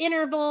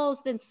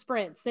intervals than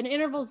sprints, then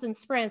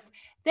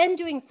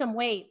doing some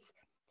weights,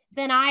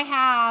 than I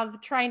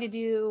have trying to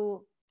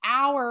do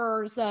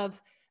hours of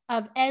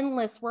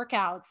endless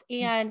workouts.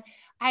 And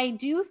I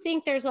do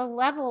think there's a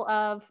level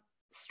of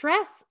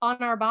stress on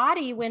our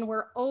body when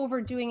we're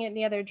overdoing it in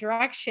the other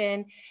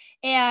direction.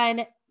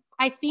 And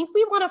I think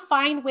we want to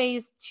find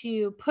ways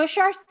to push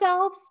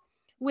ourselves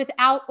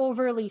without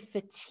overly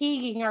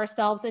fatiguing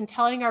ourselves and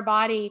telling our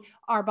body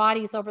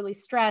is overly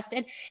stressed.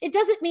 And it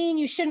doesn't mean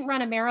you shouldn't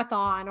run a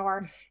marathon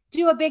or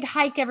do a big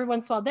hike every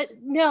once in a while.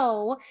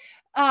 No.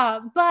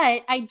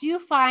 But I do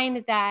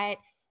find that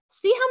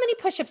see how many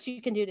push-ups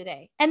you can do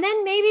today. And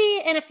then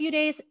maybe in a few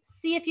days,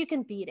 see if you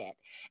can beat it.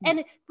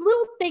 And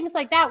little things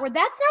like that, where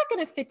that's not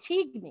going to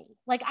fatigue me.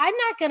 Like I'm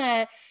not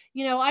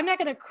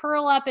going to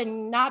curl up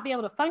and not be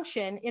able to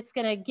function. It's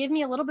going to give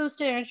me a little boost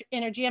of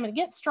energy. I'm going to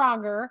get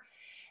stronger.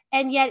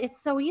 And yet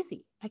it's so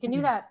easy. I can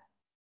do that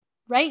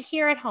right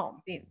here at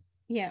home.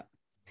 Yeah.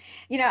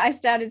 I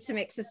started some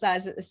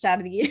exercise at the start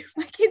of the year.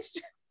 My kids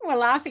were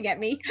laughing at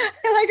me.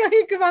 Like,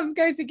 oh, your mum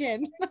goes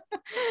again.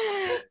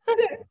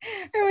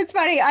 It was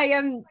funny.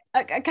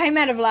 I came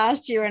out of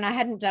last year and I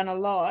hadn't done a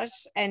lot.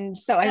 And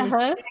so I was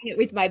doing it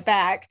with my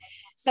back.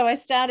 So I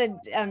started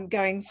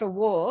going for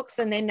walks,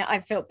 and then I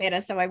felt better.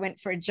 So I went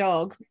for a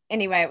jog.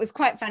 Anyway, it was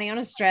quite funny. On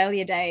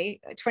Australia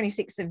Day,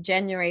 26th of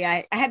January,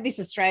 I had this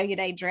Australia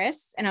Day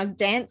dress and I was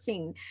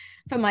dancing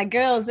for my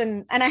girls,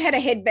 and I had a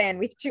headband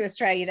with 2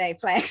 Australia Day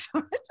flags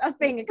on it. I was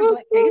being a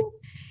complete piece.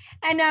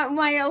 And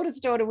my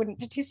oldest daughter wouldn't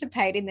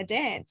participate in the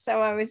dance.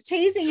 So I was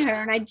teasing her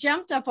and I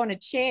jumped up on a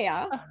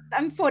chair.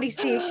 I'm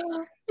 46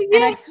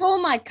 and I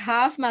tore my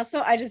calf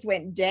muscle. I just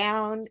went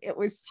down. It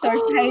was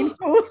so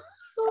painful.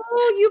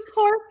 Oh, you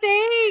poor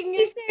thing.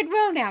 He said,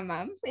 well, now,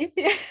 Mum, if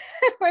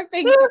we're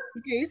being so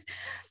goose.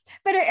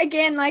 But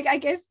again, like, I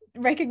guess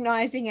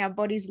recognizing our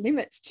body's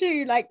limits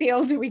too, like the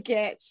older we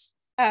get,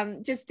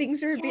 just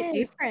things are a bit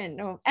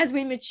different, or as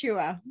we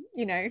mature,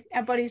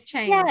 our bodies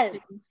change. Yes.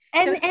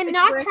 And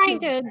not trying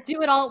to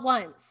do it all at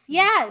once.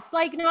 Yes.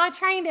 Like not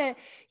trying to,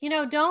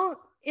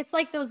 it's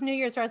like those New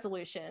Year's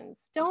resolutions.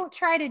 Don't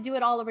try to do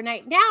it all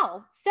overnight.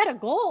 Now, set a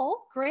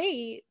goal.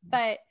 Great.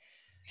 But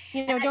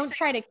don't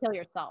try to kill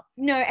yourself.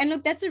 No. And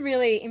look, that's a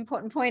really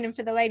important point. And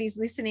for the ladies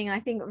listening, I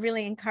think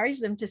really encourage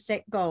them to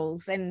set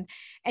goals, and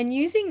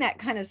using that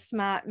kind of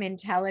smart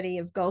mentality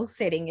of goal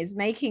setting is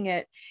making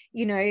it,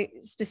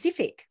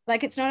 specific.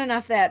 Like it's not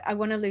enough that I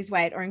want to lose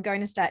weight or I'm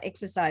going to start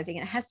exercising.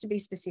 It has to be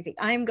specific.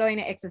 I am going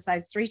to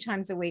exercise 3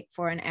 times a week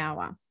for an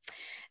hour,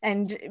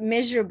 and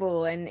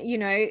measurable, and,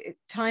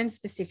 time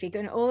specific,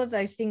 and all of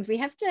those things.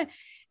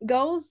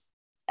 Goals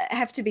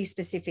have to be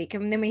specific,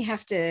 and then we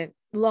have to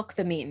lock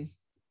them in.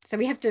 So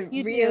we have to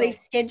really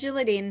schedule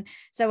it in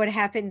so it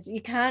happens.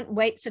 You can't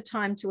wait for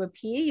time to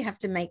appear. You have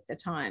to make the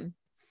time.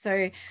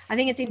 So I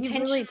think it's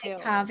intentionally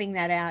carving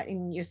that out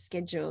in your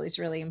schedule is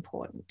really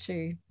important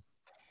too.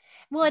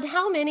 Well, and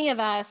how many of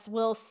us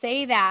will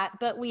say that,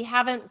 but we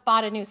haven't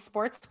bought a new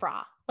sports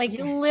bra? Like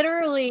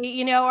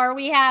literally, or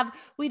we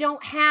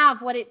don't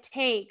have what it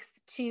takes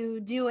to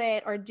do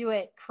it or do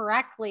it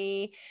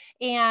correctly.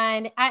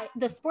 And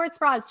the sports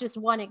bra is just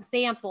one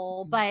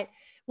example, but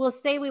we'll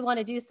say we want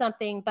to do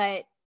something,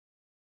 but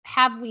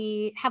have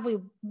we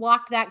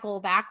walked that goal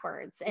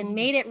backwards and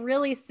made it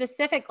really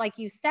specific, like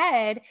you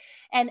said,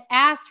 and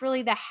asked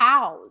really the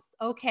hows?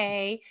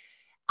 Okay,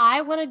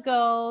 I want to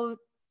go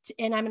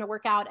and I'm going to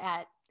work out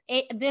at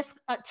this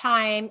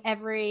time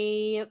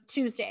every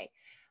Tuesday.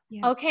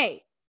 Yeah.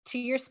 Okay, to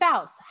your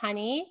spouse,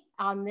 honey,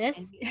 on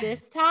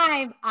this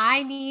time,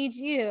 I need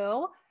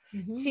you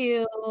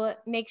to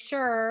make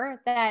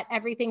sure that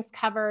everything's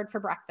covered for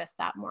breakfast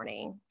that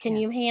morning. Can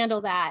you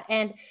handle that?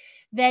 And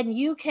then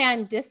you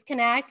can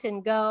disconnect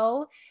and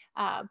go.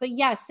 But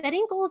yeah,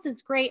 setting goals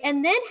is great.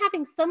 And then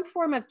having some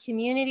form of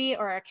community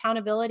or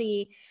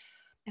accountability,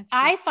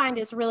 I find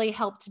has really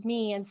helped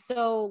me. And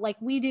so like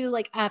we do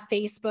like a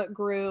Facebook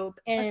group,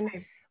 and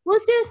we'll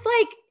just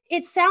like,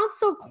 it sounds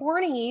so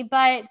corny,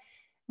 but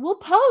we'll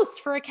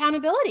post for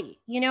accountability,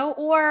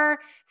 or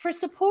for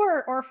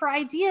support or for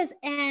ideas,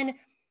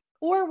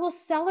 or we'll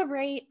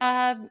celebrate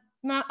a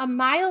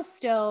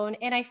milestone.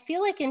 And I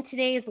feel like in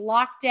today's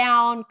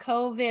lockdown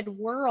COVID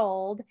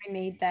world, we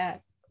need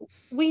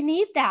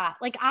that.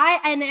 Like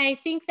I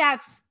think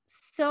that's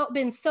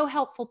been so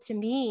helpful to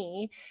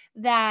me,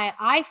 that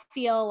I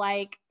feel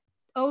like,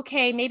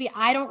 okay, maybe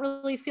I don't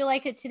really feel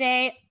like it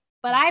today,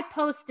 but I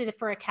posted it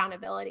for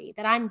accountability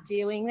that I'm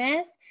doing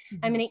this.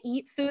 I'm going to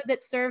eat food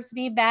that serves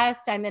me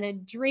best. I'm going to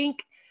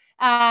drink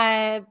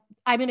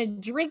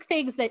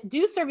things that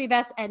do serve me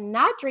best and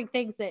not drink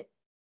things that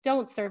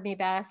don't serve me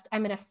best.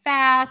 I'm going to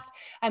fast.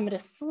 I'm going to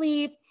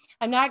sleep.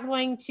 I'm not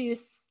going to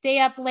stay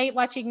up late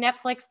watching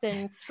Netflix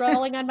and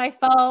scrolling on my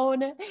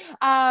phone.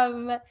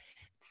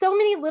 So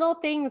many little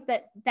things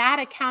that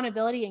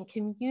accountability and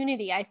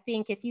community, I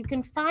think if you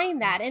can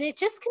find that, and it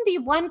just can be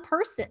one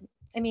person.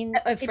 I mean,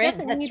 a friend, it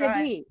doesn't need to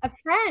be a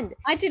friend.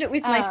 I did it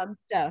with my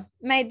sister,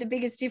 made the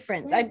biggest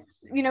difference.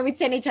 We'd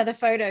send each other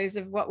photos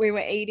of what we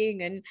were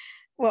eating and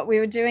what we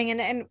were doing.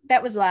 And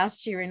that was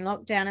last year in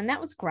lockdown. And that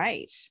was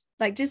great.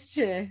 Like just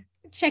to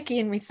check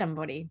in with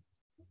somebody.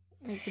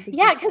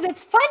 Yeah, because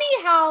it's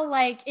funny how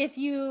like if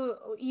you're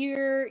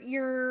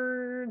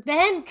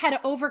then kind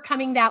of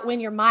overcoming that when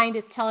your mind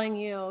is telling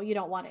you you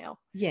don't want to.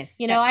 Yes.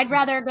 I'd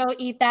rather go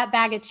eat that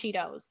bag of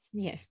Cheetos.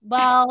 Yes.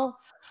 Well,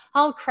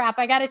 oh crap,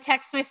 I got to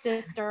text my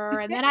sister,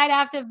 and then I'd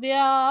have to be,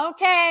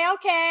 okay,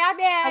 I'm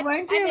in. I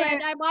won't do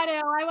it. I want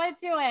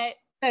to do it.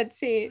 That's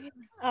it.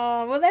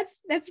 Oh, well, that's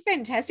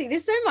fantastic.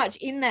 There's so much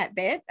in that,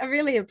 Bett. I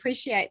really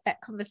appreciate that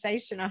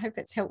conversation. I hope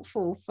it's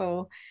helpful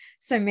for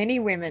so many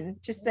women,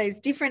 just those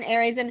different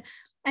areas. And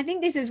I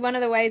think this is one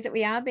of the ways that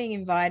we are being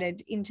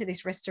invited into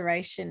this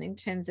restoration, in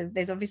terms of,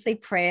 there's obviously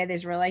prayer,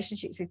 there's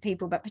relationships with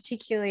people, but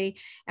particularly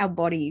our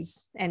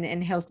bodies,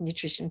 and health,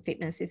 nutrition,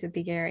 fitness is a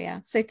big area.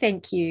 So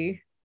thank you.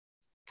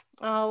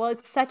 Oh, well,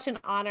 it's such an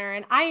honor.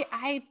 And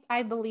I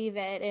believe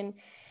it. And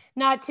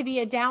not to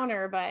be a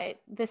downer,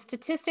 but the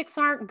statistics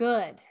aren't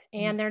good,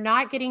 and they're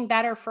not getting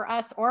better for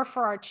us or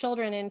for our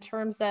children in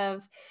terms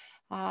of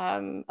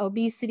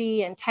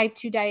obesity and type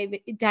 2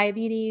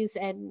 diabetes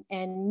and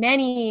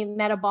many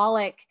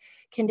metabolic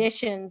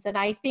conditions. And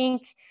I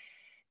think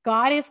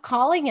God is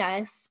calling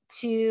us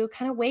to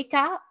kind of wake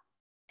up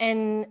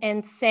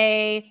and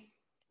say,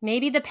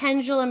 maybe the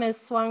pendulum has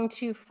swung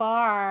too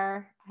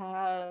far.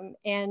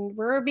 And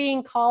we're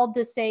being called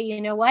to say,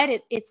 you know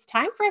what, it's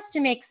time for us to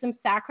make some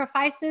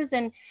sacrifices,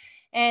 and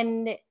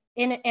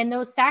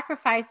those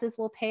sacrifices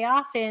will pay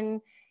off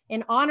in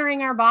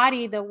honoring our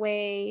body the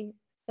way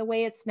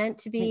it's meant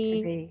to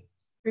be.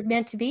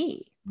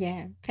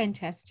 Yeah,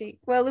 fantastic.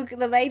 Well, look,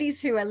 the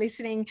ladies who are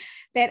listening,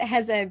 Bett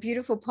has a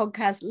beautiful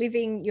podcast,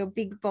 Living Your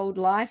Big Bold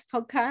Life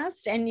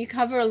podcast, and you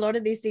cover a lot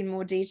of this in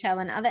more detail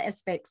and other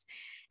aspects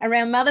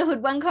around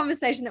motherhood. One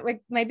conversation that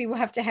maybe we'll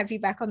have to have you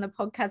back on the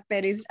podcast,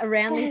 Bett, is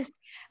around this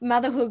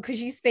motherhood,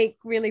 because you speak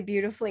really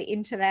beautifully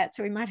into that.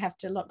 So we might have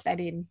to lock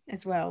that in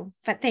as well.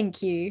 But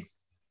thank you.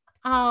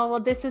 Oh, well,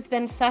 this has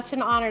been such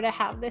an honor to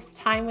have this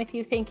time with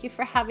you. Thank you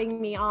for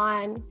having me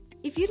on.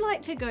 If you'd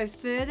like to go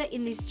further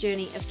in this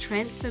journey of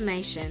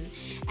transformation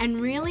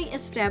and really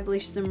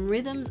establish some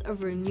rhythms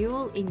of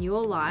renewal in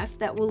your life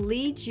that will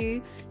lead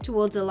you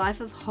towards a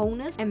life of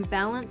wholeness and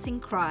balance in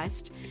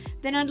Christ,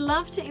 then I'd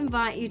love to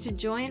invite you to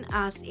join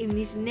us in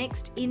this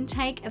next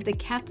intake of the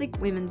Catholic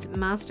Women's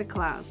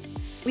Masterclass.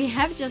 We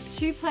have just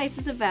 2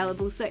 places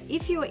available, so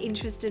if you are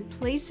interested,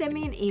 please send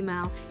me an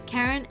email,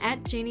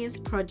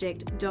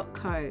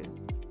 karen@geniusproject.co.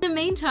 In the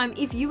meantime,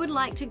 if you would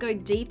like to go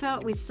deeper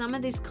with some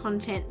of this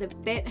content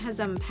that Bett has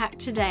unpacked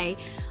today,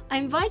 I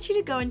invite you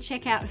to go and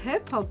check out her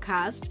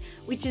podcast,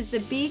 which is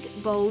the Big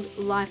Bold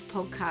Life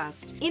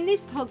podcast. In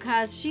this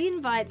podcast, she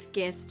invites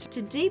guests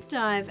to deep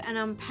dive and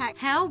unpack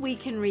how we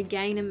can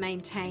regain and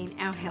maintain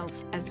our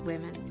health as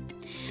women.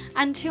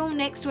 Until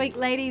next week,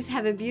 ladies,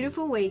 have a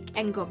beautiful week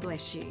and God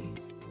bless you.